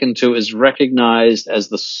Vatican II is recognized as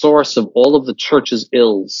the source of all of the church's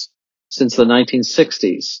ills since the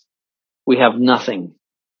 1960s, we have nothing.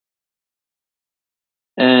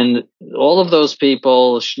 And all of those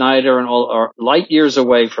people, Schneider and all, are light years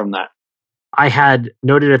away from that. I had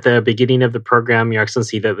noted at the beginning of the program, Your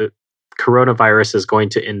Excellency, that the coronavirus is going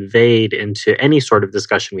to invade into any sort of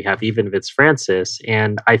discussion we have, even if it's Francis.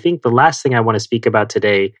 And I think the last thing I want to speak about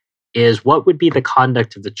today is what would be the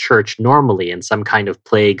conduct of the church normally in some kind of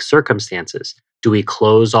plague circumstances. Do we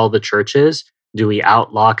close all the churches? Do we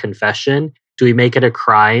outlaw confession? Do we make it a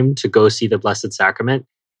crime to go see the Blessed Sacrament?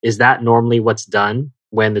 Is that normally what's done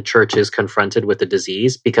when the church is confronted with a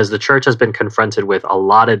disease? Because the church has been confronted with a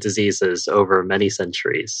lot of diseases over many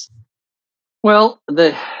centuries. Well,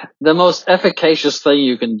 the most efficacious thing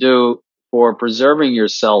you can do for preserving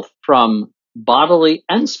yourself from bodily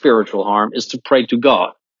and spiritual harm is to pray to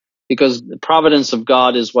God, because the providence of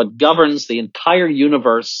God is what governs the entire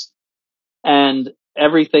universe, and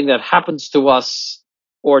everything that happens to us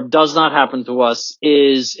or does not happen to us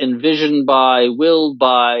is envisioned by, willed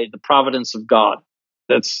by the providence of God.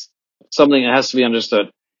 That's something that has to be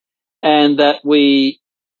understood. And that we,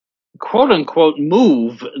 quote unquote,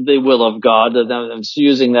 move the will of God. I'm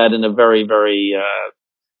using that in a very, very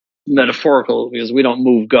metaphorical, because we don't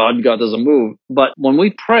move God. God doesn't move. But when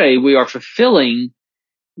we pray, we are fulfilling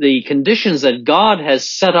the conditions that God has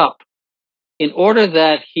set up in order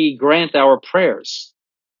that he grant our prayers.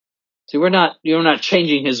 See, you're not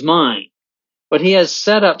changing his mind, but he has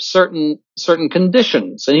set up certain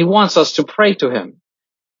conditions, and he wants us to pray to him.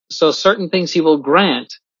 So certain things he will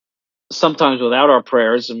grant, sometimes without our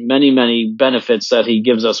prayers, and many, many benefits that he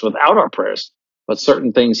gives us without our prayers, but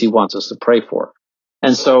certain things he wants us to pray for.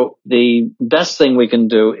 And so the best thing we can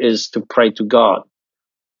do is to pray to God.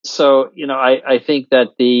 So, I think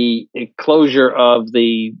that the closure of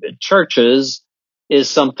the churches is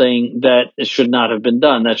something that should not have been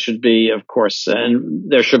done. That should be, of course, and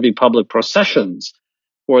there should be public processions.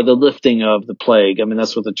 or the lifting of the plague. I mean,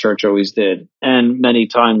 that's what the church always did. And many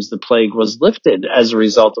times the plague was lifted as a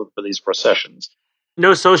result of these processions.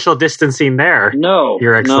 No social distancing there, No,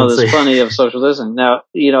 Your Excellency. there's plenty of social distancing. Now,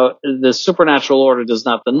 the supernatural order does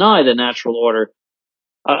not deny the natural order.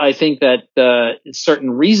 I think that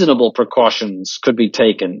certain reasonable precautions could be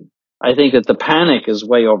taken. I think that the panic is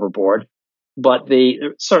way overboard, but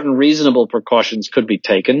the certain reasonable precautions could be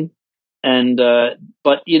taken. And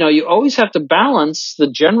but you always have to balance the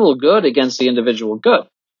general good against the individual good.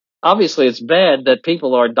 Obviously, it's bad that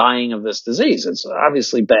people are dying of this disease. It's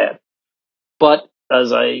obviously bad. But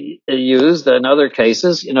as I used in other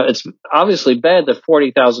cases, it's obviously bad that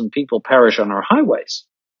 40,000 people perish on our highways,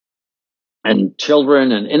 and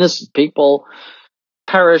children and innocent people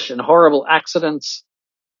perish in horrible accidents.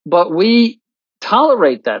 But we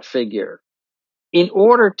tolerate that figure in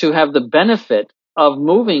order to have the benefit of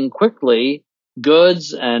moving quickly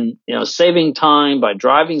goods and saving time by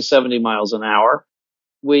driving 70 miles an hour.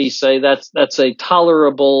 We say that's a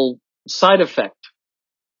tolerable side effect,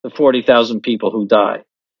 the 40,000 people who die.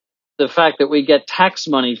 The fact that we get tax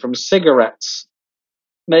money from cigarettes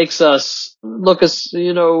makes us look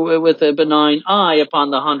with a benign eye upon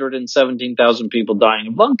the 117,000 people dying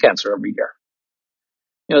of lung cancer every year.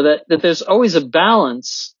 That there's always a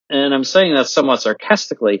balance, and I'm saying that somewhat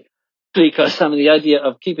sarcastically, because the idea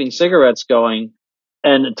of keeping cigarettes going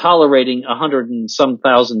and tolerating 100 and some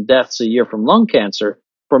thousand deaths a year from lung cancer,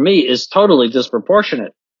 for me, is totally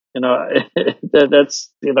disproportionate.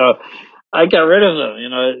 That's I got rid of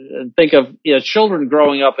them. Think of children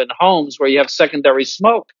growing up in homes where you have secondary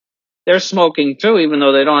smoke. They're smoking too, even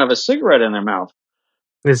though they don't have a cigarette in their mouth.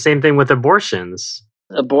 The same thing with abortions.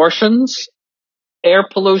 Air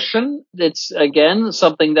pollution. It's again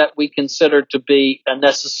something that we consider to be a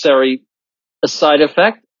necessary side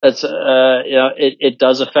effect. It's it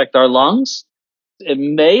does affect our lungs. It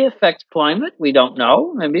may affect climate. We don't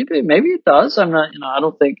know. Maybe it does. I'm not. I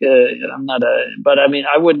don't think. I'm not a. But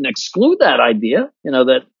I wouldn't exclude that idea.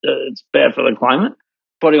 That it's bad for the climate.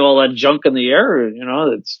 Putting all that junk in the air.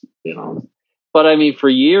 It's. But for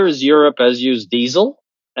years, Europe has used diesel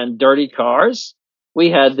and dirty cars. We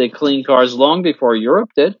had the clean cars long before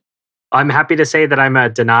Europe did. I'm happy to say that I'm a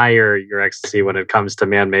denier, Your Excellency, when it comes to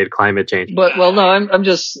man-made climate change. But no, I'm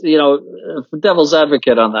just devil's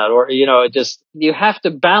advocate on that, or just you have to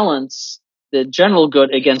balance the general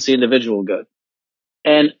good against the individual good,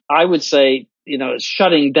 and I would say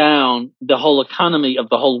shutting down the whole economy of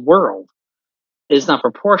the whole world is not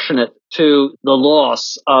proportionate to the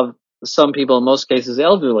loss of some people, in most cases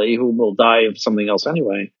elderly, who will die of something else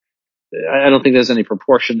anyway. I don't think there's any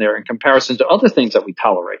proportion there in comparison to other things that we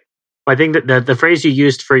tolerate. I think that the phrase you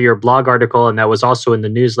used for your blog article, and that was also in the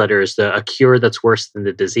newsletter, is a cure that's worse than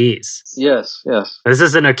the disease. Yes. This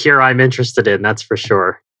isn't a cure I'm interested in, that's for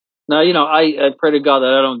sure. Now, I pray to God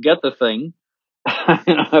that I don't get the thing.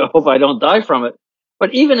 I hope I don't die from it.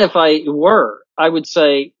 But even if I were, I would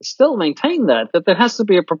say still maintain that there has to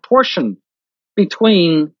be a proportion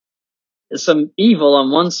between some evil on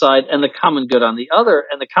one side and the common good on the other,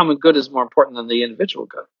 and the common good is more important than the individual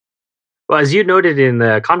good. Well, as you noted in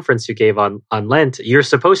the conference you gave on Lent, you're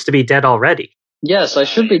supposed to be dead already. Yes, I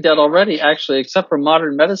should be dead already, actually, except for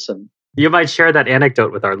modern medicine. You might share that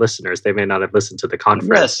anecdote with our listeners. They may not have listened to the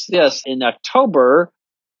conference. Yes. In October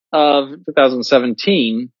of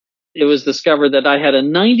 2017, it was discovered that I had a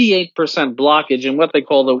 98% blockage in what they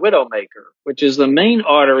call the widowmaker, which is the main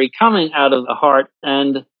artery coming out of the heart.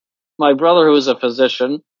 And my brother, who is a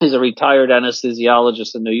physician, he's a retired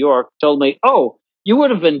anesthesiologist in New York, told me, "Oh, you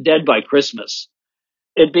would have been dead by Christmas."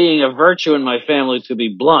 It being a virtue in my family to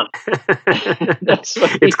be blunt.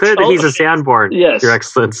 It's clear that he's a Sanborn, yes. Your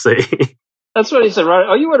Excellency. That's what he said, right?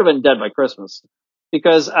 "Oh, you would have been dead by Christmas."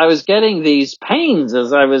 Because I was getting these pains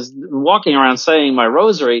as I was walking around saying my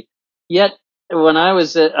rosary. Yet when I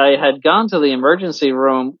had gone to the emergency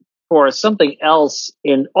room for something else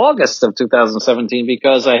in August of 2017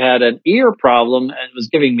 because I had an ear problem and it was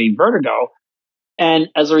giving me vertigo. And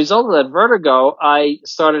as a result of that vertigo, I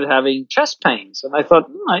started having chest pains. And I thought,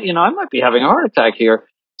 I might be having a heart attack here.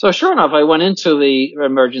 So sure enough, I went into the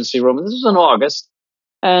emergency room. This was in August.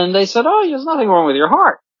 And they said, "Oh, there's nothing wrong with your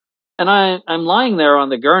heart." And I'm lying there on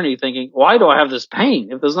the gurney thinking, why do I have this pain?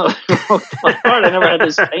 If there's nothing wrong with my heart, I never had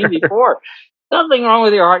this pain before. Nothing wrong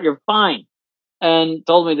with your heart, you're fine. And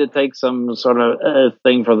told me to take some sort of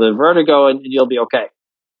thing for the vertigo and you'll be okay.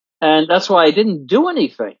 And that's why I didn't do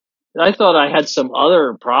anything. I thought I had some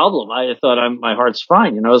other problem. I thought my heart's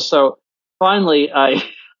fine, So finally, I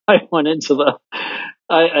went into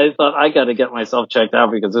I thought I got to get myself checked out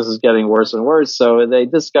because this is getting worse and worse. So they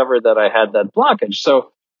discovered that I had that blockage.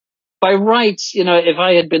 So by rights, if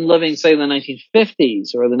I had been living, say, in the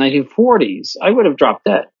 1950s or the 1940s, I would have dropped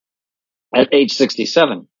dead at age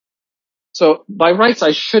 67. So by rights,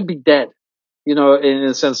 I should be dead. In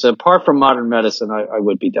a sense, apart from modern medicine, I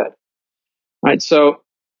would be dead. Right. So,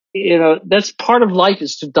 that's part of life,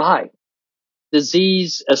 is to die.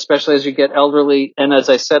 Disease, especially as you get elderly. And as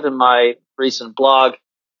I said in my recent blog,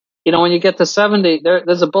 when you get to 70,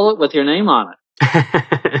 there's a bullet with your name on it.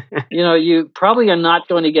 You probably are not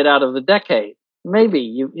going to get out of the decade.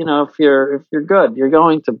 Maybe if you're good, you're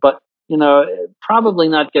going to, but probably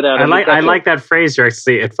not get out of the decade. I like that phrase,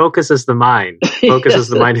 actually. It focuses the mind. Focuses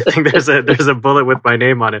the mind. I think there's a bullet with my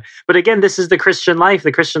name on it. But again, this is the Christian life.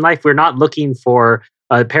 The Christian life, we're not looking for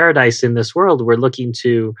a paradise in this world. We're looking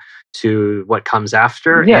to what comes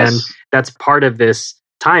after. Yes. And that's part of this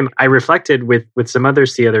time. I reflected with some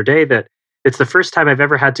others the other day that it's the first time I've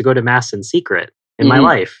ever had to go to Mass in secret in my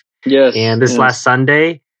life. Yes. And this last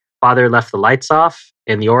Sunday, Father left the lights off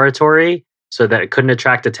in the oratory so that it couldn't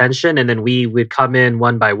attract attention. And then we would come in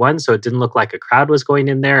one by one, so it didn't look like a crowd was going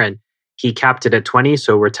in there. And he capped it at 20.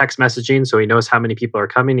 So we're text messaging, so he knows how many people are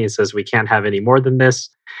coming. He says, we can't have any more than this.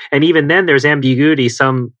 And even then, there's ambiguity.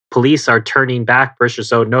 Some police are turning back versus,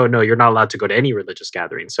 so no, you're not allowed to go to any religious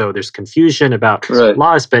gathering. So there's confusion about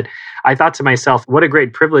laws. But I thought to myself, what a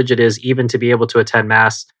great privilege it is even to be able to attend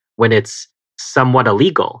Mass when it's somewhat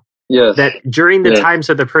illegal. Yes. That during the times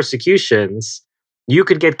of the persecutions, you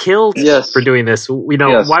could get killed for doing this.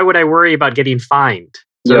 Why would I worry about getting fined?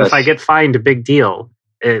 So if I get fined, a big deal.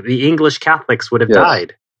 The English Catholics would have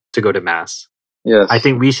died to go to Mass. Yes. I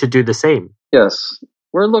think we should do the same. Yes.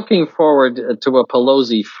 We're looking forward to a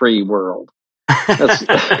Pelosi-free world.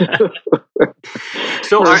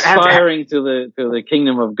 So we're aspiring to the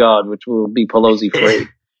kingdom of God, which will be Pelosi-free.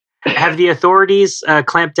 Have the authorities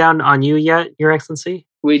clamped down on you yet, Your Excellency?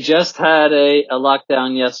 We just had a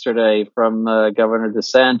lockdown yesterday from Governor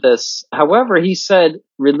DeSantis. However, he said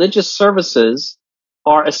religious services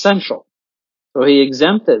are essential. So he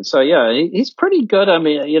exempted. So he's pretty good. I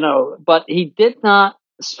mean, but he did not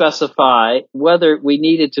specify whether we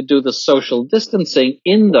needed to do the social distancing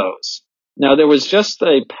in those. Now, there was just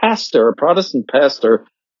a Protestant pastor,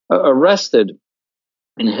 arrested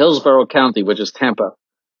in Hillsborough County, which is Tampa,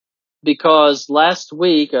 because last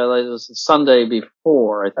week, it was the Sunday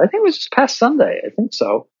before, I think it was just past Sunday, I think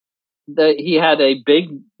so, that he had a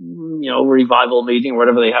big, revival meeting, or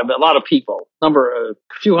whatever they have, a lot of people, a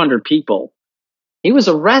few hundred people. He was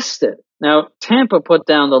arrested. Now, Tampa put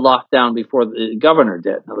down the lockdown before the governor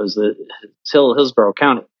did. It was Hillsborough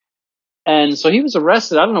County. And so he was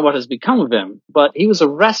arrested. I don't know what has become of him, but he was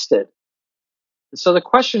arrested. So the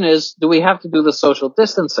question is, do we have to do the social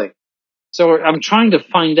distancing? So I'm trying to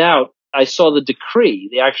find out. I saw the decree,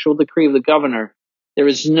 the actual decree of the governor. There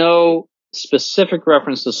is no specific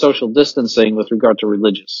reference to social distancing with regard to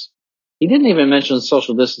religious. He didn't even mention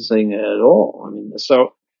social distancing at all. I mean,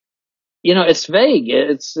 so, it's vague.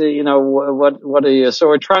 It's, what are you? So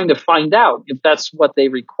we're trying to find out if that's what they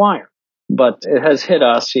require. But it has hit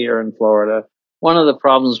us here in Florida. One of the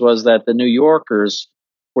problems was that the New Yorkers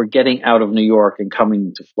were getting out of New York and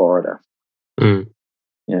coming to Florida. Mm.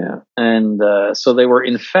 Yeah. And so they were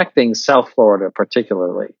infecting South Florida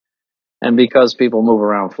particularly. And because people move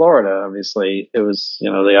around Florida, obviously, it was,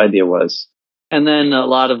 the idea was. And then a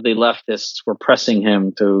lot of the leftists were pressing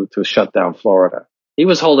him to shut down Florida. He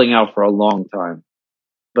was holding out for a long time.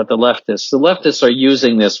 But the leftists are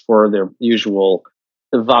using this for their usual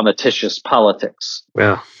vomititious politics.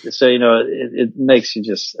 Yeah. So, it makes you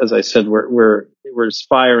just, as I said, we're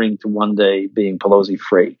aspiring to one day being Pelosi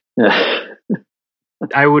free.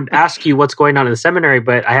 I would ask you what's going on in the seminary,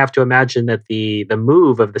 but I have to imagine that the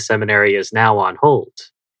move of the seminary is now on hold.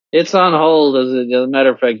 It's on hold. As a matter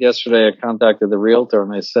of fact, yesterday I contacted the realtor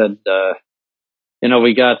and I said,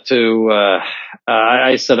 we got to,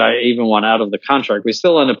 I said I even want out of the contract. We're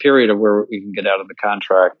still in a period of where we can get out of the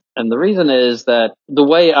contract. And the reason is that the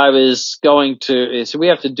way I was going to, is we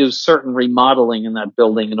have to do certain remodeling in that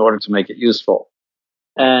building in order to make it useful.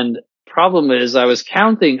 And problem is I was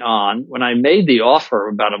counting on, when I made the offer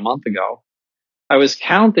about a month ago, I was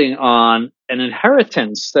counting on an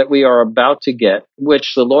inheritance that we are about to get,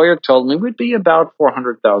 which the lawyer told me would be about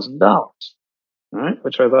 $400,000. Right?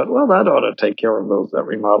 Which I thought, well, that ought to take care of that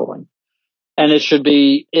remodeling. And it should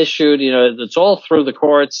be issued, it's all through the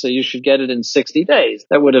courts, so you should get it in 60 days.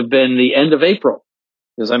 That would have been the end of April,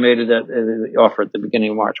 because I made it the offer at the beginning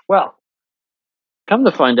of March. Well, come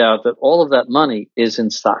to find out that all of that money is in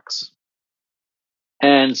stocks.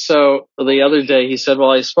 And so the other day he said,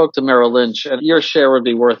 well, I spoke to Merrill Lynch and your share would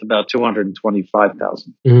be worth about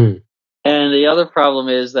 $225,000. Mm. And the other problem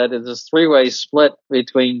is that it's a three-way split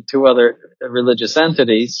between two other religious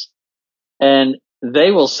entities. And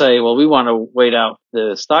they will say, well, we want to wait out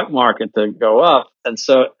the stock market to go up. And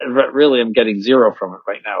so really I'm getting zero from it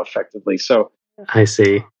right now, effectively. So I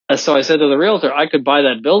see. So I said to the realtor, I could buy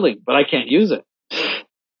that building, but I can't use it.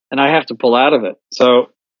 And I have to pull out of it.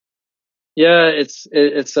 So yeah, it's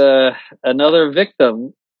another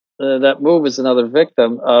victim. That move is another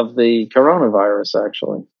victim of the coronavirus,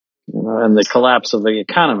 actually, and the collapse of the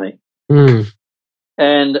economy. Mm.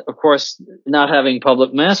 And of course, not having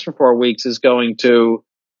public mass for 4 weeks is going to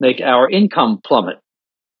make our income plummet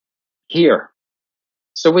here.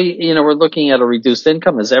 So we're looking at a reduced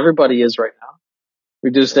income, as everybody is right now.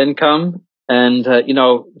 Reduced income, and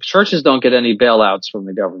churches don't get any bailouts from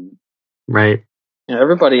the government. Right.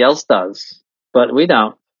 Everybody else does, but we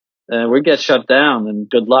don't. We get shut down, and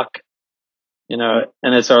good luck. And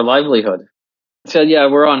it's our livelihood. So yeah,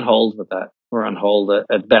 we're on hold with that. We're on hold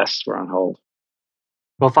at best. We're on hold.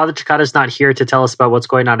 Well, Father Cekada's not here to tell us about what's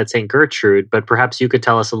going on at St. Gertrude, but perhaps you could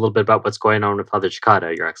tell us a little bit about what's going on with Father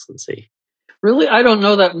Cekada, Your Excellency. Really, I don't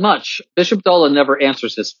know that much. Bishop Dolan never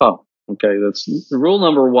answers his phone. Okay, that's rule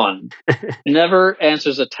number one. Never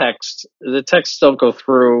answers a text. The texts don't go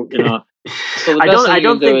through, So I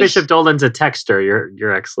don't think Bishop Dolan's a texter,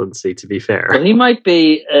 Your Excellency, to be fair. Well, he might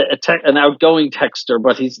be an outgoing texter,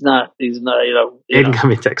 but he's not,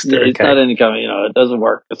 incoming texter. He's not incoming, it doesn't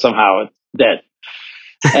work. Somehow it's dead.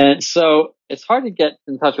 And so it's hard to get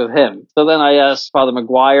in touch with him. So then I asked Father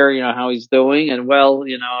McGuire, how he's doing. And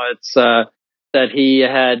it's that he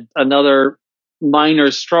had another minor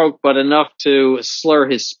stroke, but enough to slur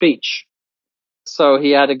his speech. So he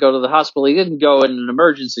had to go to the hospital. He didn't go in an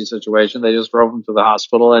emergency situation. They just drove him to the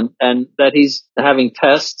hospital, and that he's having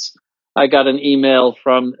tests. I got an email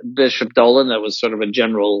from Bishop Dolan that was sort of a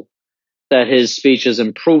general, that his speech is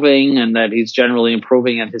improving and that he's generally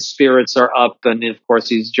improving and his spirits are up. And of course,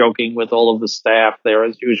 he's joking with all of the staff there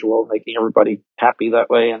as usual, making everybody happy that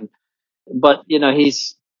way. But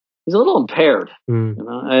he's a little impaired,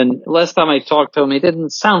 and last time I talked to him, he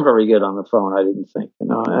didn't sound very good on the phone. I didn't think,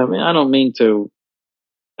 I don't mean to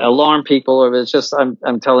alarm people, or it's just, I'm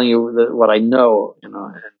telling you what I know,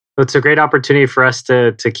 It's a great opportunity for us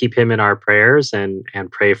to keep him in our prayers and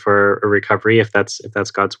pray for a recovery if that's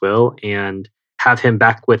God's will, and have him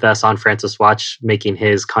back with us on Francis Watch, making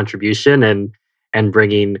his contribution and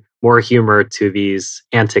bringing more humor to these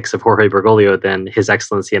antics of Jorge Bergoglio than His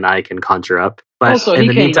Excellency and I can conjure up. But also, he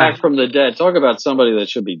came back from the dead. Talk about somebody that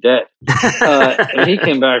should be dead. He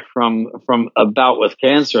came back from a bout with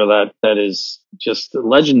cancer that is just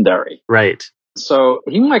legendary. Right. So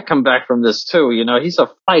he might come back from this too. He's a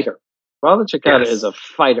fighter. Father Cekada is a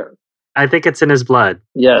fighter. I think it's in his blood.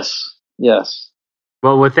 Yes.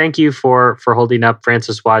 Well, thank you for holding up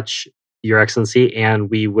Francis Watch, Your Excellency, and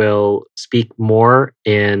we will speak more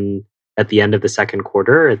at the end of the second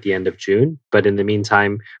quarter, at the end of June. But in the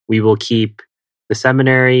meantime, we will keep the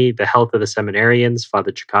seminary, the health of the seminarians,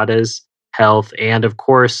 Father Cekada's health, and of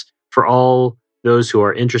course, for all those who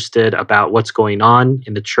are interested about what's going on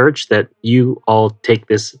in the church, that you all take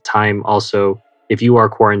this time also, if you are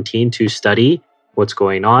quarantined, to study what's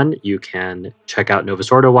going on. You can check out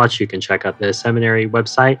Novus Ordo Watch, you can check out the seminary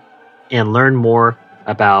website, and learn more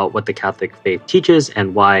about what the Catholic faith teaches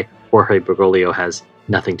and why Jorge Bergoglio has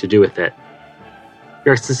nothing to do with it.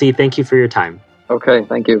 Your Excellency, thank you for your time. Okay,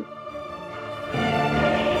 thank you.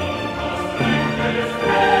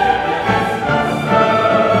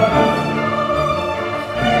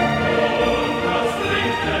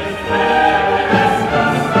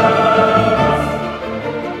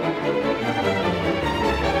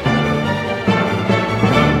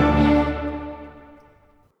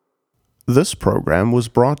 This program was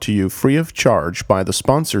brought to you free of charge by the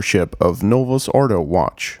sponsorship of Novus Ordo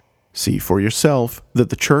Watch. See for yourself that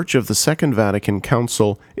the Church of the Second Vatican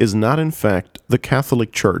Council is not in fact the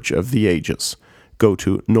Catholic Church of the ages. Go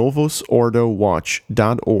to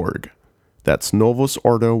novusordowatch.org. That's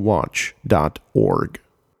novusordowatch.org.